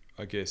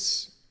 I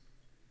guess,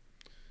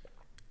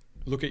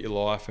 look at your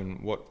life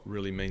and what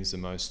really means the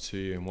most to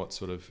you and what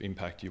sort of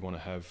impact you want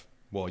to have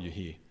while you're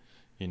here,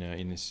 in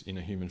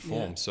a human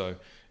form. Yeah. So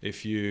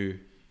if you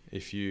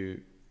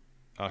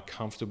are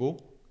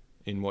comfortable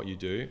in what you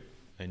do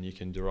and you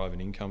can derive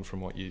an income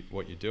from what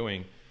you're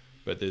doing,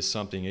 but there's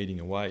something eating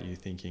away at you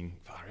thinking,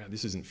 far out,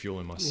 this isn't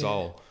fueling my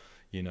soul.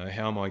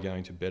 How am I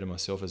going to better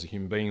myself as a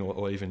human being,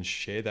 or even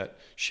share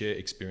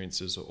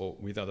experiences or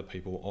with other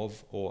people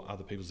or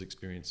other people's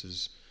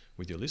experiences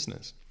with your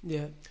listeners.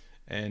 Yeah.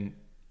 And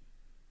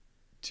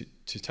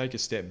to take a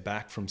step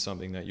back from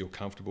something that you're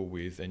comfortable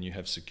with and you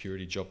have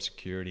security, job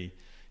security,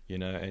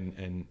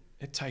 and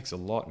it takes a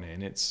lot,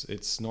 man.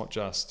 It's not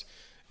just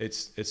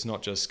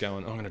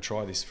going, I'm going to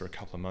try this for a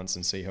couple of months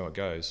and see how it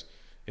goes.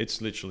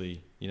 It's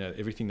literally,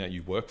 everything that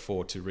you work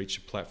for to reach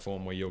a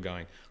platform where you're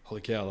going, holy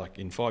cow, like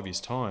in 5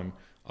 years' time,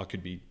 I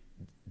could be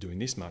doing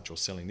this much or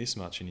selling this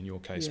much. And in your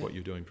case, what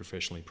you're doing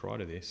professionally prior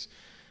to this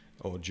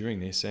or during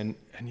this. And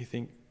you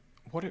think,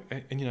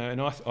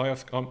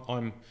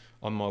 I'm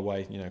on my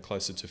way,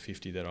 closer to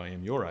 50 than I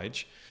am your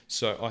age.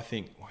 So I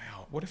think,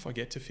 wow, what if I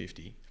get to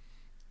 50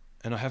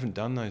 and I haven't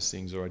done those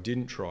things, or I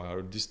didn't try,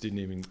 or just didn't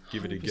even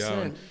give it a go?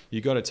 100%. And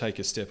you got to take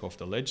a step off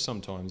the ledge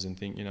sometimes and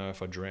think,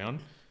 if I drown,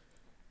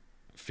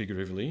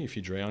 figuratively, if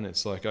you drown,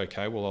 it's like,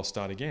 okay, well, I'll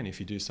start again if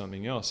you do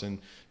something else. And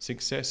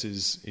success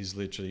is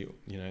literally,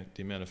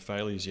 the amount of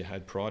failures you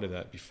had prior to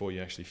that before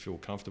you actually feel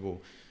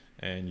comfortable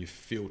and you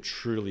feel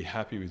truly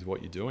happy with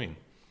what you're doing.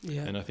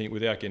 Yeah. And I think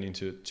without getting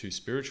into it too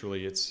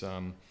spiritually, it's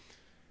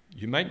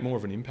you make more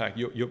of an impact.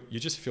 You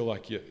just feel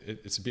like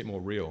it's a bit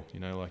more real,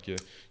 like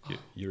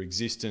your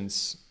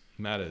existence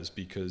matters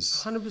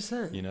because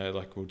 100%.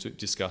 like we were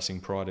discussing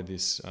prior to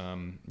this,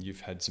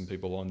 you've had some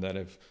people on that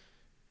have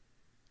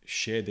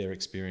shared their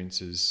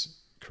experiences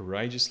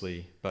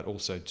courageously, but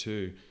also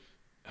too,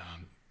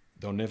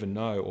 they'll never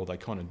know, or they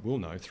kind of will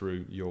know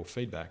through your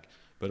feedback,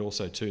 but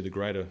also too the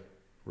greater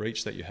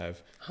reach that you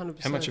have.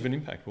 100%. How much of an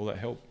impact will that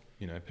help,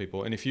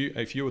 people? And if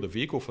you were the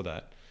vehicle for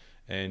that,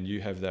 and you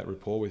have that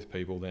rapport with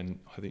people, then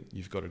I think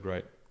you've got a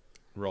great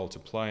role to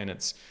play. And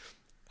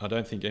I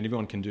don't think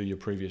anyone can do your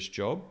previous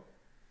job,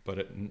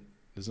 but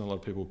there's not a lot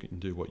of people who can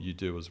do what you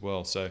do as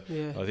well. So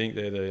I think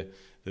they're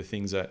the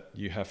things that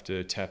you have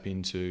to tap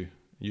into,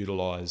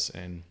 utilize,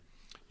 and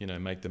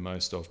make the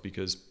most of,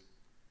 because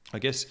I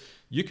guess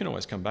you can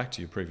always come back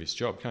to your previous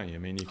job, can't you? I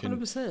mean,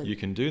 100%. You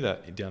can do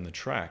that down the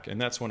track, and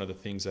that's one of the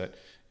things that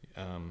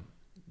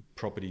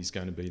property is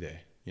going to be there.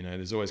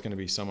 There's always going to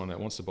be someone that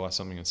wants to buy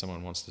something and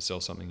someone wants to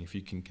sell something. If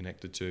you can connect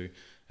the two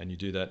and you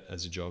do that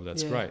as a job,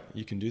 that's great.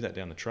 You can do that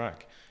down the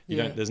track.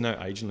 There's no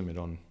age limit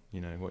on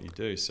what you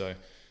do. So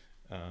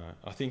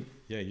I think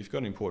you've got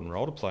an important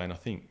role to play, and I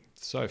think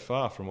so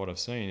far from what I've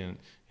seen,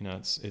 and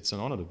it's an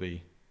honour to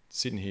be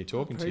sitting here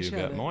talking to you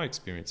about my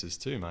experiences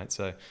too, mate.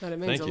 So it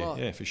means thank you. a lot.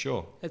 Yeah, for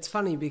sure. It's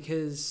funny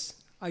because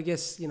I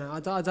guess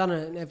I've done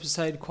an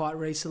episode quite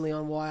recently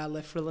on why I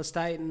left real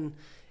estate, and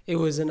it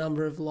was a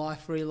number of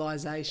life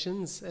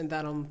realizations, and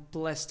that I'm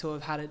blessed to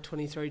have had at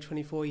 23,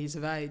 24 years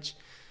of age.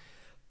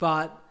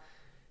 But,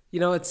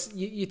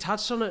 you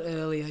touched on it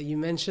earlier. You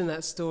mentioned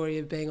that story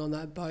of being on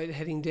that boat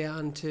heading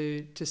down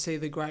to see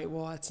the great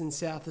whites in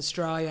South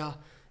Australia,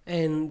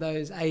 and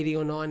those 80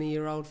 or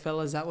 90-year-old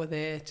fellas that were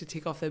there to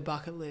tick off their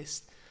bucket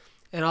list.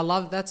 And I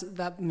love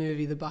that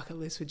movie, The Bucket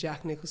List, with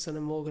Jack Nicholson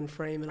and Morgan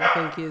Freeman, I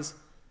think is...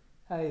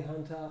 Hey,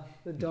 Hunter,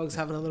 the dog's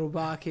having a little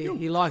bark here.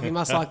 He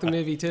must like the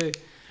movie too.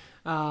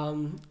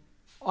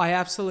 I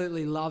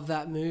absolutely love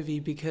that movie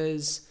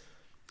because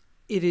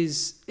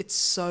it's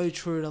so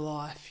true to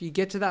life. You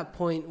get to that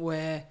point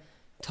where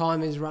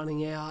time is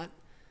running out,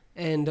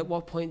 and at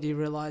what point do you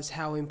realise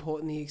how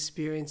important the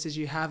experiences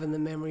you have and the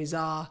memories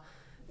are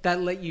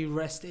that let you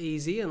rest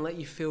easy and let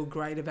you feel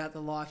great about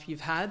the life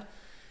you've had.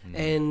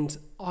 And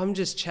I'm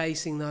just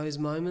chasing those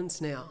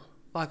moments now.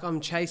 Like, I'm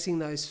chasing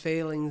those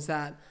feelings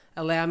that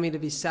allow me to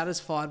be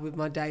satisfied with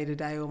my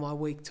day-to-day or my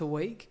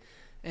week-to-week.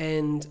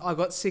 And I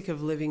got sick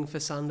of living for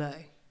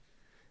Sunday.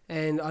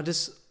 And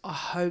I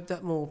hope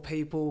that more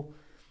people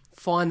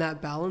find that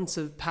balance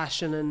of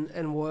passion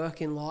and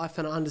work in life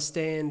and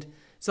understand.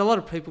 So a lot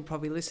of people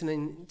probably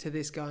listening to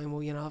this going,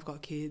 well, I've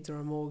got kids or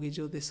a mortgage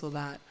or this or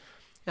that,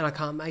 and I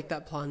can't make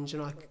that plunge,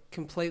 and I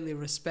completely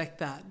respect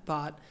that.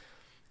 But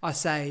I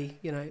say,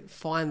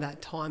 find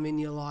that time in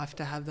your life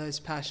to have those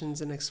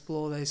passions and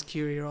explore those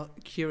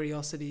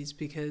curiosities,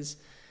 because,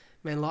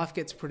 man, life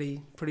gets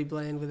pretty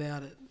bland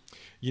without it.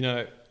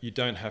 You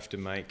don't have to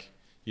make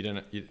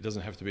it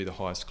doesn't have to be the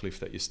highest cliff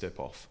that you step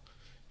off.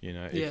 You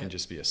know, it can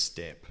just be a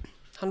step.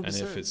 100%. And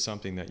if it's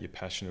something that you're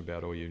passionate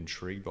about or you're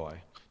intrigued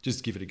by,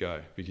 just give it a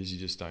go, because you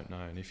just don't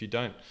know. And if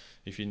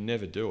you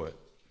never do it,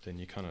 then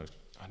you kind of,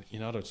 I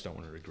just don't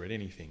want to regret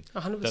anything.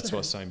 100%. That's what I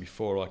was saying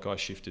before. Like, I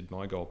shifted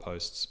my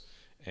goalposts,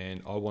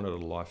 and I wanted a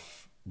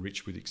life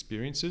rich with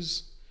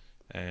experiences,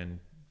 and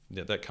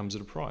that comes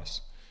at a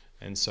price.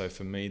 And so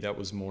for me, that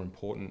was more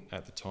important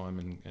at the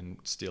time, and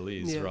still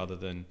is, rather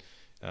than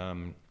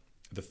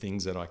the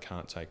things that I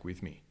can't take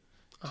with me.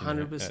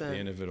 100%. At the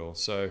end of it all.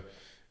 So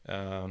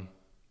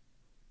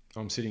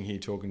I'm sitting here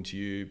talking to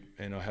you,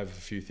 and I have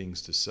a few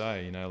things to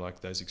say. You know,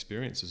 like, those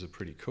experiences are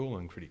pretty cool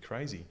and pretty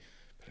crazy,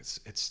 but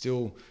it's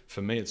still,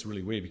 for me, it's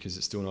really weird because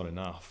it's still not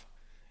enough.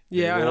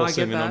 Yeah, and I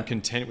get that. I'm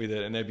content with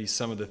it, and there'd be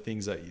some of the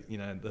things that, you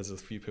know, there's a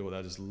few people that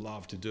I just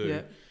love to do.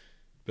 Yeah.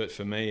 But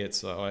for me,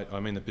 it's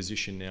I'm in the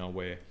position now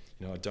where,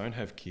 you know, I don't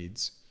have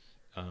kids.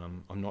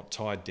 I'm not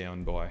tied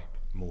down by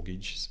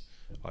mortgages.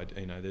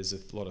 There's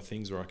a lot of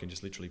things where I can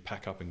just literally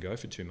pack up and go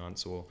for 2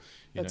 months, or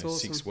awesome.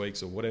 6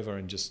 weeks or whatever,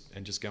 and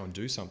just go and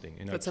do something.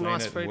 You know, that's a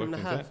nice freedom to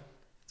have.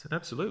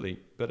 Absolutely,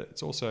 but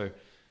it's also,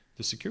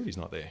 the security's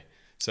not there.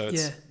 So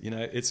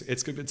it's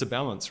it's good. It's a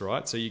balance,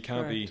 right? So you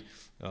can't be.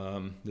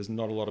 There's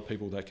not a lot of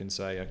people that can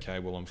say, okay,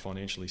 well, I'm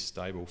financially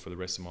stable for the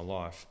rest of my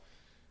life,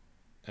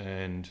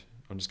 and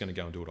I'm just going to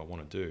go and do what I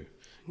want to do.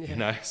 Yeah. You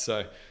know,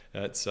 so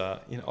it's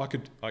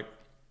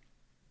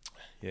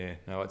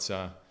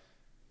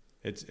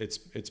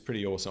it's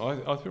pretty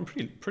awesome. I've been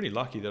pretty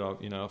lucky that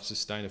I've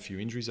sustained a few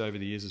injuries over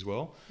the years as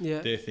well. Yeah,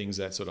 they're things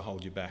that sort of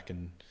hold you back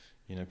and,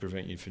 you know,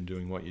 prevent you from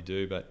doing what you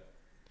do. But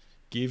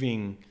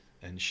giving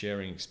and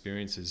sharing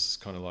experiences is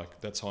kind of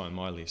like, that's high on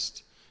my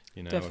list.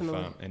 You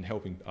know, and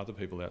helping other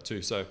people out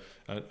too. So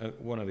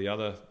one of the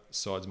other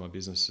sides of my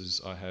business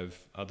is I have,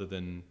 other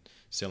than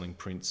selling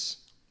prints,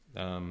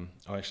 I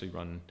actually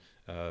run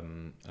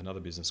another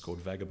business called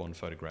Vagabond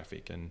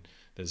Photographic, and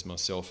there's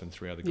myself and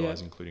 3 other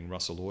guys, including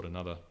Russell Ord,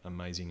 another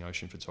amazing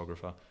ocean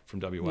photographer from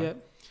WA.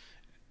 Yep.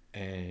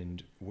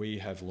 And we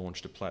have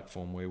launched a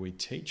platform where we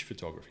teach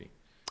photography,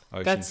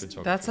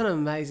 photography. That's an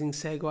amazing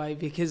segue,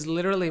 because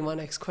literally my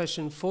next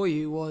question for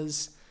you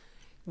was,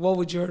 what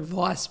would your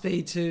advice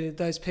be to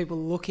those people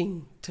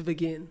looking to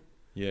begin?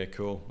 Yeah,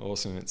 cool.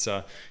 Awesome. It's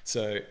so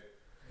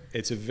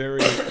it's a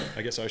very,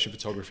 I guess, ocean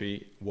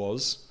photography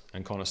was,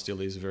 and kind of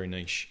still is, a very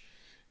niche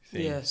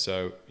thing. Yeah.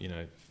 So, you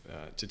know,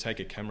 to take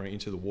a camera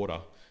into the water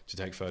to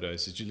take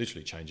photos, it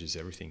literally changes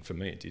everything. For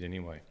me, it did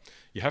anyway.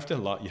 You have to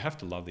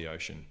love the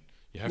ocean.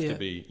 You have to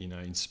be, you know,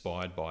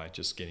 inspired by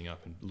just getting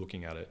up and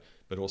looking at it,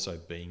 but also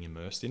being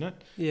immersed in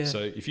it. Yeah. So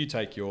if you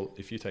take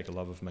a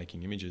love of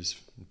making images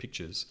and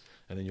pictures,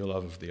 and then your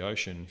love of the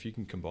ocean, if you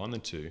can combine the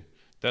two,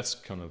 that's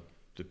kind of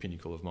the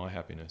pinnacle of my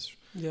happiness.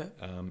 Yeah.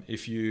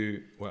 If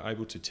you were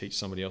able to teach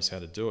somebody else how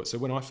to do it. So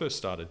when I first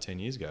started 10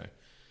 years ago,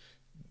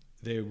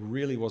 there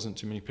really wasn't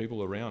too many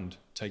people around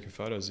taking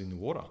photos in the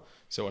water.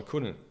 So I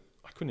couldn't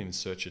even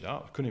search it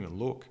up. I couldn't even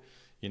look,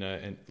 you know,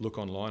 and look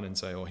online and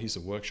say, oh, here's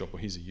a workshop, or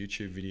here's a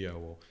YouTube video,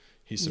 or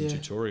here's some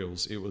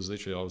tutorials. It was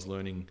literally, I was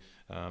learning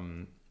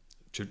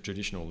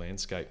traditional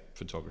landscape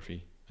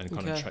photography, and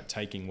kind of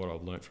taking what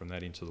I've learnt from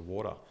that into the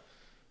water.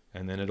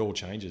 And then it all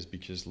changes,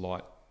 because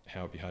light,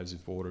 how it behaves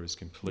with water, is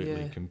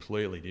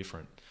completely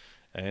different.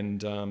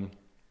 And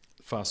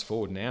fast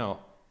forward now,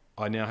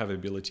 I now have the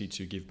ability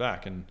to give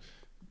back. And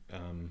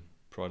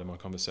prior to my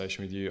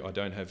conversation with you, I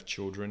don't have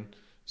children,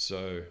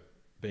 so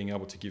being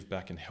able to give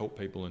back and help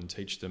people and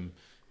teach them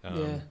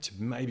to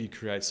maybe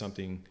create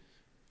something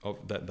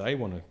that they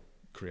want to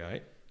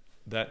create,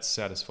 that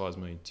satisfies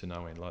me to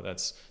no end. Like,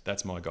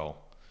 that's my goal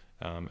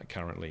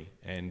currently.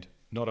 And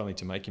not only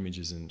to make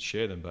images and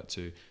share them, but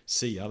to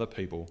see other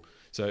people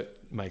so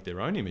make their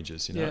own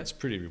images. You know, it's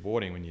pretty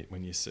rewarding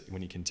when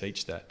you can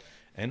teach that.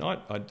 And I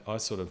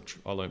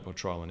learned by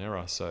trial and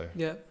error. So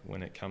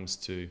when it comes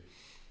to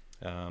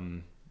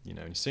you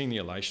know, seeing the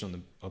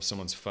elation of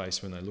someone's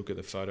face when they look at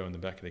the photo in the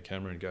back of their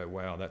camera and go,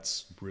 wow,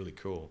 that's really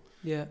cool.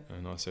 Yeah.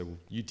 And I say, well,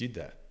 you did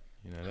that.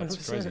 You know, that's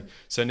 100%. Crazy.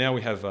 So now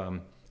we have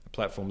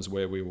platforms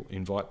where we will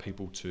invite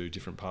people to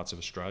different parts of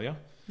Australia.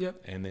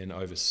 Yep. And then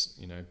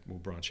we'll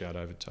branch out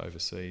over to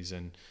overseas.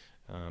 And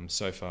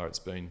so far it's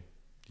been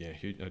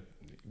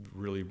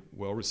really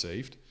well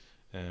received.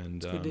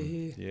 And good to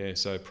hear. Yeah,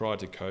 so prior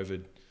to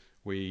COVID,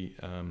 we'd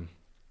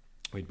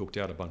booked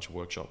out a bunch of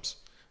workshops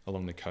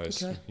along the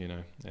coast, you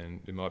know, and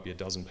there might be a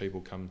dozen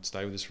people come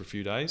stay with us for a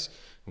few days,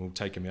 and we'll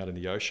take them out in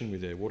the ocean with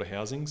their water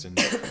housings and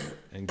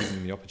give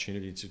them the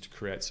opportunity to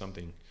create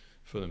something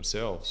for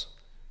themselves.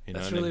 You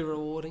That's really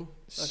rewarding.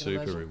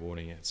 Super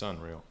rewarding. Yeah, it's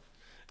unreal.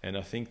 And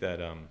I think that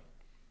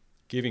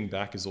giving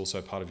back is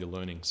also part of your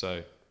learning.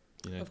 So,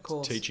 you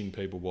know, teaching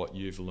people what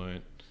you've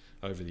learnt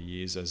over the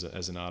years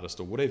as an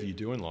artist, or whatever you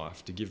do in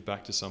life, to give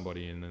back to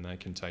somebody, and then they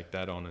can take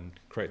that on and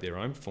create their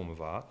own form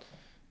of art.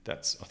 I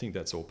think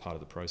that's all part of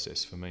the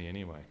process for me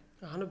anyway.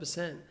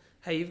 100%.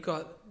 Hey, you've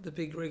got the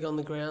big rig on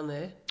the ground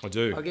there. I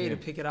do. I'll get you to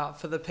pick it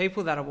up. For the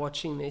people that are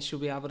watching this,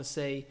 you'll be able to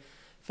see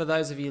for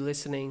those of you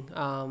listening,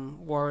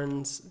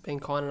 Warren's been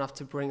kind enough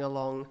to bring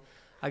along,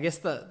 I guess,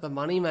 the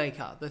money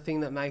maker, the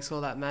thing that makes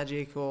all that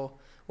magic, or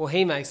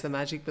he makes the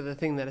magic, but the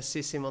thing that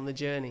assists him on the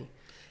journey.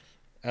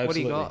 Absolutely. What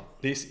do you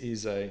got? This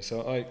is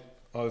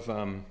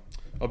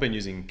I've been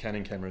using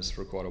Canon cameras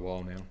for quite a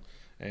while now,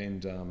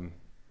 and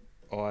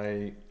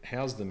I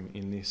house them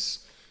in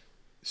this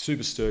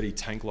super sturdy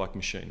tank-like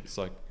machine.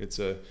 It's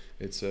a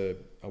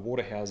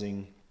water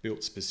housing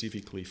built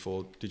specifically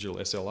for digital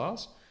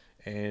SLRs,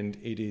 and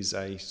it is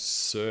a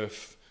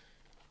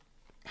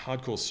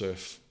hardcore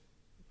surf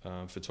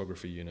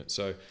photography unit.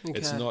 So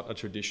it's not a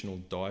traditional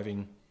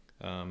diving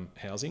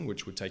housing,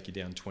 which would take you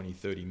down 20,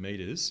 30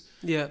 meters.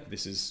 Yeah.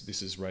 This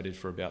is rated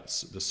for about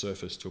the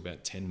surface to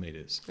about 10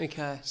 meters.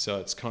 Okay. So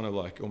it's kind of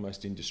like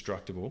almost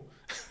indestructible.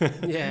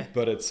 Yeah.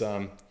 But it's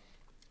I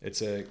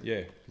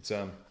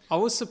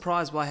was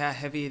surprised by how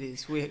heavy it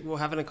is. We were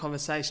having a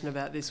conversation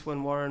about this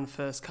when Warren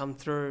first come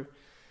through.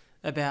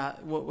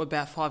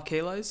 About 5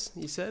 kilos,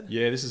 you said?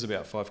 Yeah, this is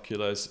about 5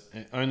 kilos,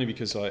 only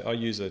because I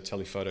use a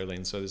telephoto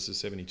lens, so there's a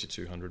 70 to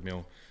 200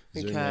 mil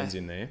zoom lens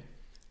in there.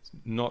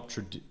 Not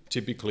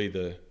typically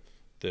the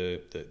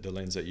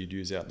lens that you'd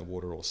use out in the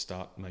water or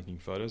start making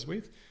photos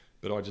with,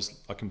 but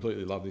I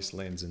completely love this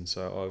lens, and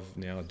so I've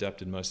now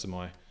adapted most of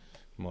my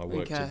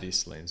work to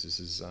this lens. This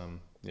is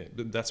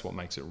but that's what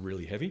makes it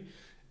really heavy.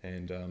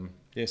 And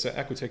so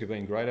Aquatech have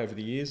been great over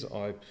the years.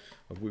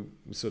 We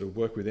sort of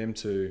work with them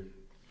to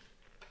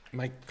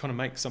make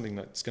something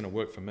that's going to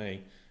work for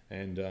me,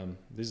 and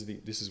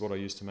this is what I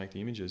use to make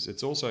the images.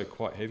 It's also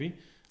quite heavy,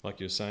 like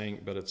you're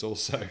saying, but it's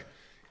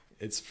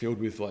filled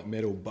with like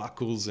metal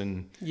buckles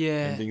and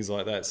things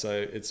like that. So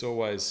it's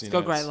always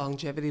got great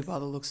longevity by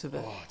the looks of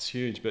it. Oh, it's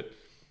huge. But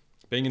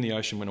being in the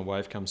ocean when a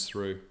wave comes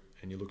through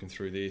and you're looking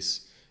through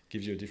this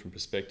gives you a different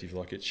perspective.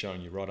 Like it's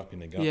showing you right up in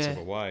the guts of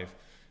a wave.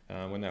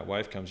 When that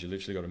wave comes, you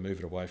literally got to move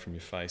it away from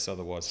your face.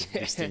 Otherwise, if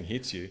this thing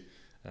hits you,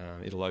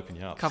 it'll open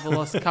you up. Couple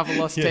lost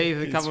teeth,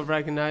 a couple of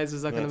broken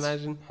noses, I can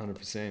imagine.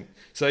 100%.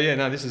 So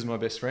this is my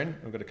best friend.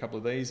 I've got a couple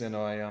of these, and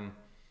I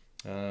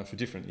for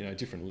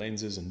different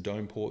lenses and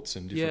dome ports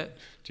and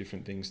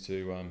different things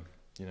to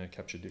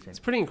capture different. It's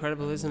pretty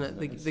incredible, isn't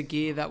it? The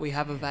gear that we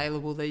have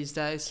available these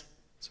days.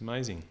 It's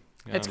amazing.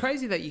 It's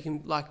crazy that you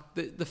can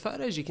the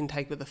photos you can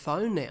take with a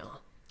phone now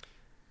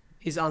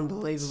is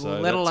unbelievable. So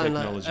let alone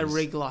a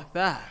rig like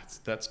that.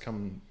 That's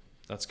come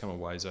a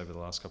ways over the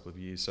last couple of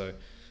years. So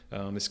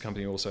this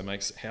company also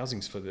makes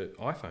housings for the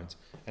iPhones,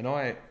 and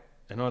I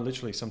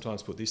literally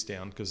sometimes put this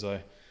down because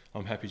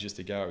I'm happy just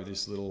to go out with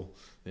this little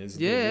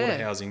water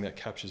housing that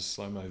captures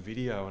slow-mo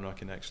video, and I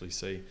can actually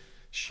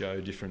show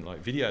different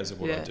videos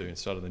of what I do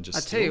instead of than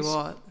just stills. I tell you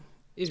what,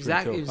 if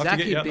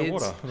Zachy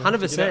Bids,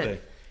 100%,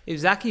 if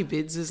Zachy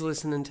Bids is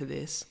listening to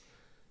this,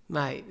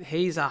 mate,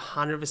 he's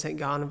 100%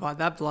 going to buy.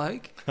 That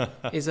bloke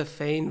is a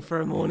fiend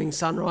for a morning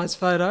sunrise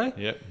photo.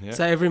 Yep.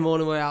 So every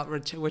morning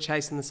we're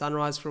chasing the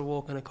sunrise for a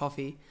walk and a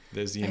coffee.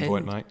 There's the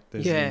invite, mate.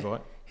 There's the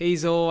invite.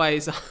 He's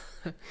always...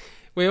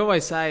 We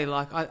always say,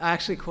 I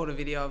actually caught a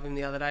video of him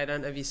the other day. I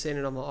don't know if you've seen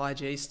it on my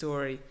IG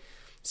story.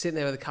 Sitting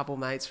there with a couple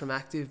of mates from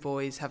Active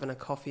Boys having a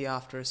coffee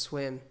after a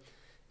swim.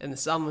 And the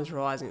sun was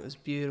rising. It was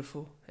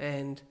beautiful.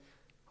 And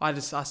I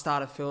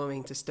started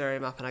filming to stir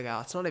him up, and I go,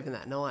 it's not even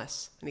that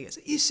nice. And he goes,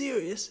 are you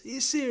serious? Are you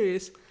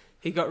serious?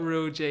 He got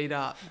real G'd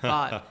up.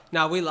 But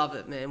no, we love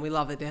it, man. We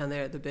love it down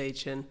there at the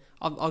beach, and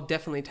I'll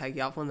definitely take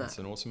you up on that. It's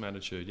an awesome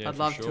attitude. Yeah, I'd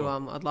love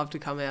to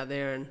come out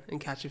there and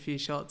catch a few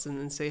shots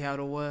and see how it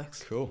all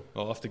works. Cool.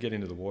 I'll have to get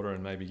into the water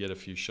and maybe get a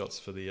few shots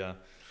for the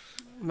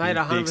mate,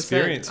 100%,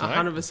 experience, mate.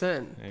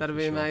 100%. Yeah, that'd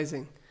be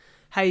amazing.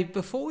 Hey,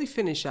 before we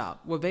finish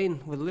up, we're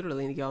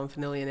literally going for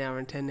nearly an hour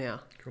and 10 now,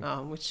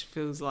 cool. Which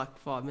feels like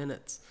 5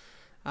 minutes.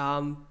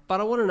 But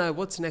I want to know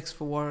what's next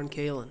for Warren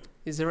Keelan.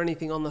 Is there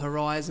anything on the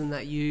horizon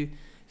that you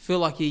feel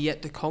like you're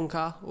yet to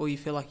conquer, or you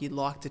feel like you'd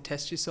like to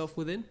test yourself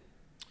within?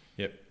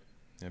 Yep,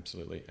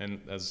 absolutely. And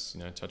as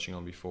touching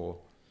on before,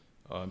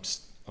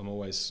 I'm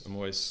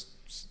always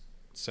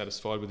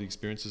satisfied with the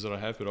experiences that I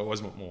have, but I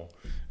always want more.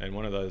 And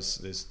one of those,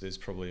 there's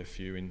probably a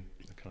few in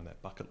kind of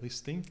that bucket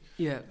list thing.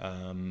 Yeah.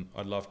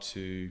 I'd love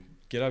to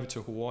get over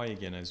to Hawaii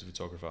again as a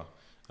photographer.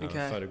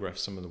 Photograph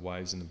some of the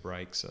waves and the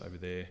breaks over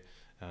there.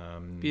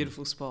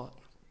 Beautiful spot.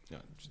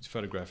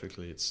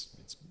 Photographically, it's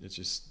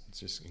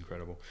just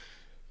incredible.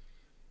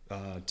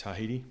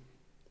 Tahiti,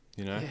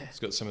 it's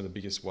got some of the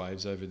biggest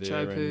waves over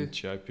there, and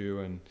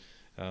Chopu,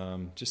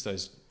 and just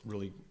those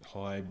really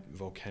high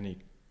volcanic,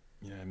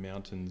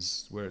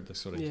 mountains where it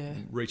sort of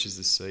reaches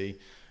the sea.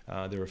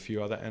 There are a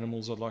few other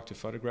animals I'd like to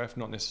photograph,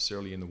 not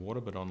necessarily in the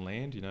water, but on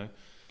land.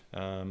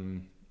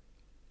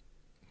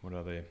 What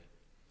are there?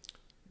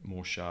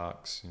 More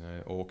sharks,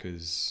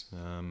 orcas,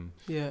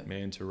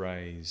 manta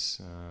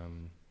rays.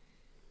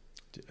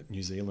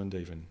 New Zealand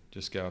even,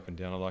 just go up and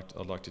down.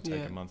 I'd like to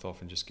take a month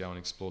off and just go and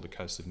explore the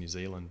coast of New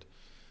Zealand,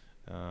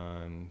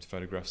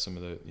 photograph some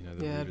of the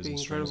the rivers and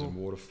streams and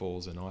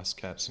waterfalls and ice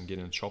caps, and get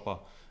in a chopper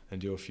and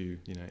do a few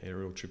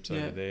aerial trips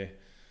over there.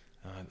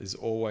 There's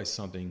always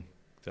something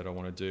that I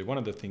want to do. One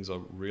of the things I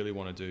really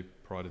want to do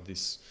prior to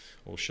this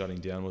all shutting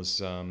down was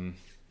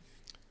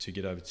to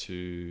get over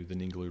to the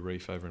Ningaloo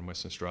Reef over in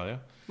Western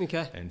Australia.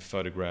 Okay. And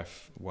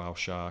photograph whale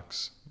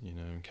sharks, you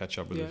know, and catch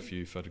up with a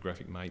few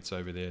photographic mates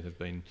over there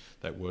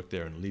that work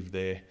there and live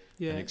there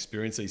and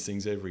experience these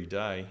things every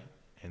day,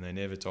 and they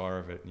never tire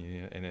of it.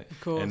 You know,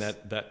 and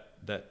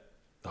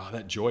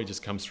that joy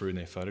just comes through in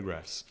their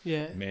photographs.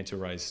 Yeah. Manta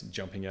rays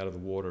jumping out of the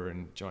water,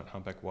 and giant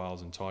humpback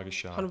whales and tiger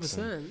sharks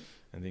 100%.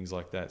 And things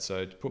like that.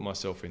 So to put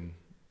myself in,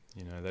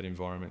 you know, that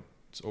environment,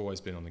 it's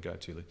always been on the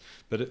go-to list.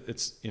 But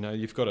it's, you know,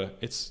 you've got to,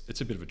 it's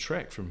a bit of a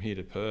trek from here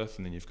to Perth,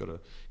 and then you've got to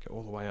go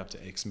all the way up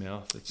to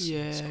Exmouth.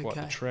 It's quite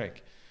the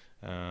trek.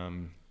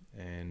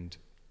 And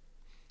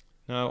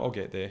no, I'll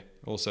get there.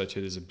 Also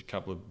too, there's a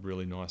couple of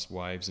really nice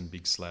waves and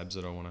big slabs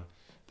that I want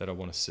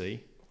to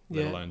see,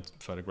 let alone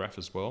photograph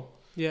as well.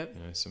 Yeah.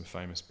 You know, some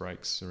famous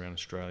breaks around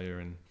Australia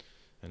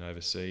and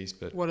overseas.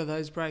 But what are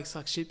those breaks,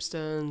 like ship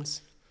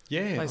sterns?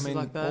 Yeah, I mean,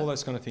 like all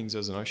those kind of things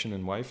as an ocean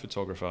and wave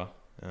photographer,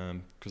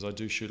 because I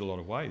do shoot a lot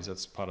of waves.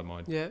 That's part of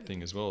my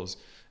thing as well, as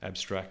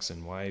abstracts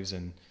and waves.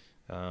 And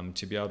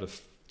to be able to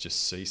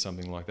just see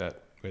something like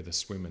that, where they're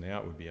swimming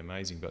out, would be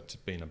amazing. But to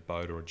be in a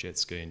boat or a jet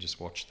ski and just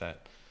watch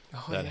that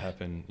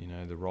happen, you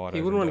know, the ride.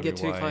 You wouldn't want to get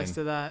too close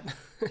to that.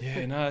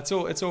 Yeah, no, it's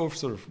all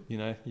sort of, you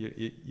know,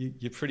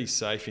 you're pretty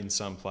safe in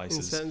some places,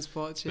 in certain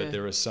spots. But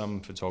there are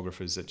some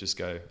photographers that just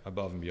go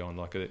above and beyond,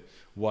 like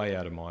way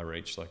out of my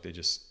reach. Like they're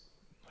just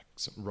like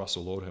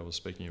Russell Lord, who I was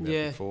speaking about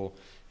before.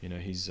 You know,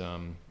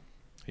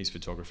 his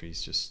photography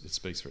is just, it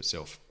speaks for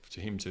itself.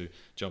 To him to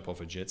jump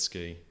off a jet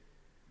ski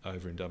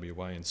over in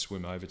WA and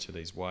swim over to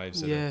these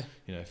waves that are,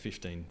 you know,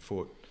 15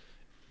 foot.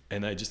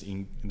 And they just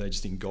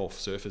engulf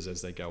surfers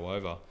as they go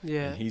over.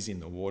 Yeah. And he's in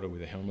the water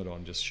with a helmet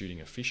on, just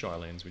shooting a fisheye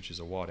lens, which is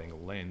a wide-angle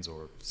lens,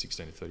 or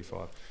 16 to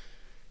 35.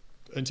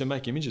 And to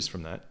make images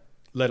from that,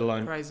 let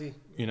alone crazy.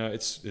 You know,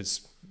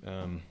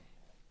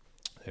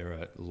 there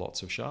are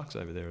lots of sharks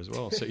over there as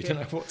well, so you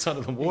don't know what's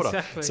under the water.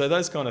 Exactly. So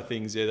those kind of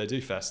things, they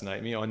do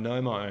fascinate me. I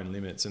know my own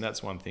limits, and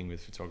that's one thing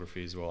with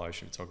photography as well.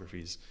 Ocean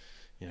photography is,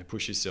 you know,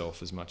 push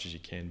yourself as much as you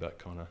can, but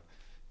kind of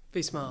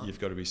be smart. You've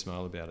got to be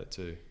smart about it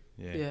too.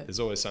 Yeah. There's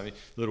always something,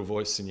 little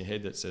voice in your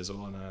head that says,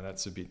 "Oh no,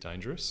 that's a bit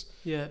dangerous."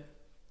 Yeah.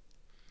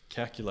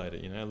 Calculate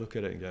it, you know, look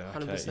at it and go,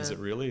 "Okay, 100%. Is it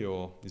really,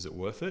 or is it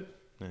worth it?"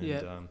 And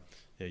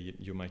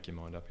you'll make your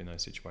mind up in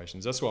those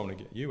situations. That's why I want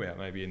to get you out,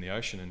 maybe in the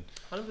ocean, and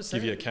 100%.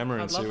 Give you a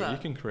camera and see what you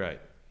can create.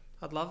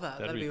 I'd love that.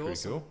 That'd be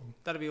awesome. Cool.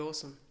 That'd be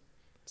awesome.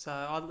 So,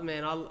 I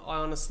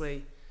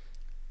honestly,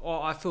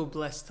 I feel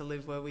blessed to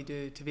live where we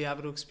do, to be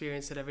able to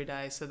experience it every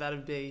day. So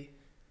that'd be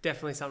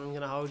definitely something I'm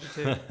going to hold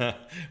you to.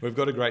 We've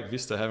got a great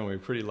vista, haven't we?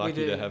 We're pretty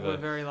lucky to have. We're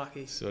very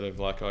lucky. Sort of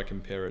like, I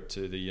compare it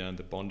to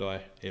the Bondi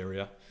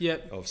area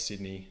of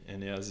Sydney,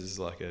 and ours is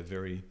like a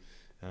very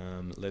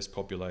less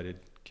populated,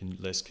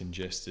 less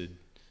congested,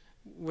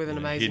 with an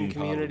amazing hidden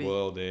community. Part of the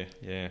world there.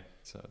 Yeah,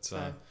 so it's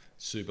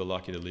super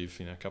lucky to live,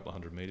 you know, a couple of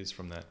 100 meters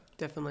from that.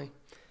 Definitely.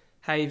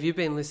 Hey, if you've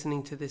been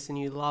listening to this and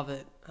you love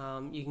it,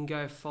 you can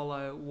go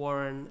follow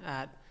Warren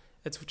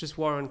it's just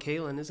Warren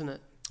Keelan, isn't it?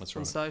 That's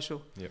right. On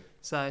social. Yep.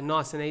 So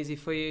nice and easy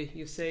for you.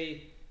 You'll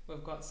see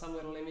we've got some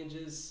little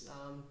images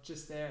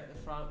just there at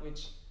the front,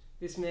 which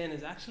this man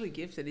is actually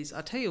gifted.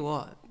 I tell you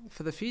what,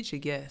 for the future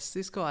guests,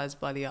 this guy's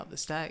bloody up the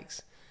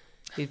stakes.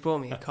 He's brought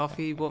me a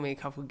coffee, he brought me a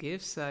couple of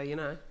gifts. So, you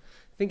know,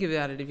 think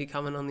about it if you're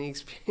coming on the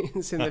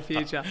experience in the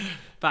future.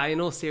 But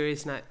in all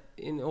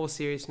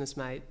seriousness,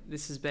 mate,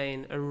 this has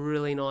been a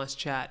really nice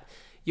chat.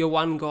 You're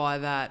one guy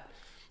that,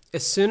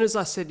 as soon as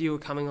I said you were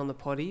coming on the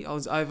potty, I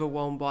was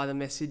overwhelmed by the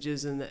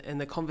messages and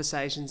the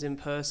conversations in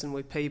person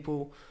with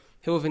people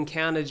who have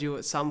encountered you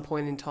at some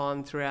point in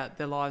time throughout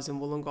their lives in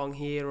Wollongong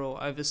here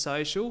or over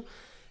social,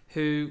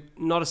 who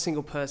not a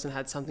single person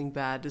had something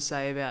bad to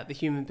say about the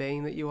human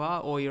being that you are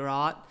or your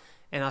art.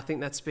 And I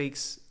think that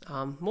speaks,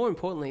 more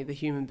importantly, the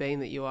human being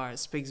that you are. It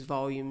speaks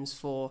volumes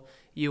for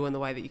you and the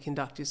way that you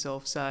conduct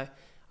yourself. So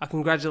I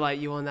congratulate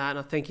you on that, and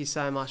I thank you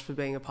so much for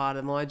being a part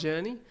of my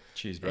journey.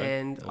 Cheers, bro.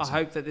 And awesome. I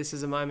hope that this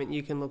is a moment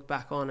you can look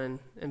back on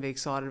and be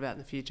excited about in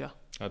the future.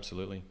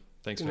 Absolutely.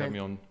 Thanks for having me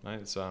on,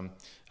 mate. It's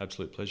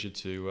absolute pleasure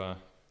to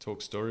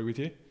talk story with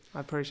you. I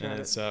appreciate it. And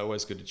it's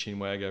always good to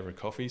chinwag over a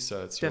coffee,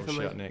 so it's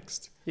Definitely. Your shout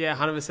next. Yeah,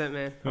 100%,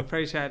 man. I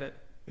appreciate it.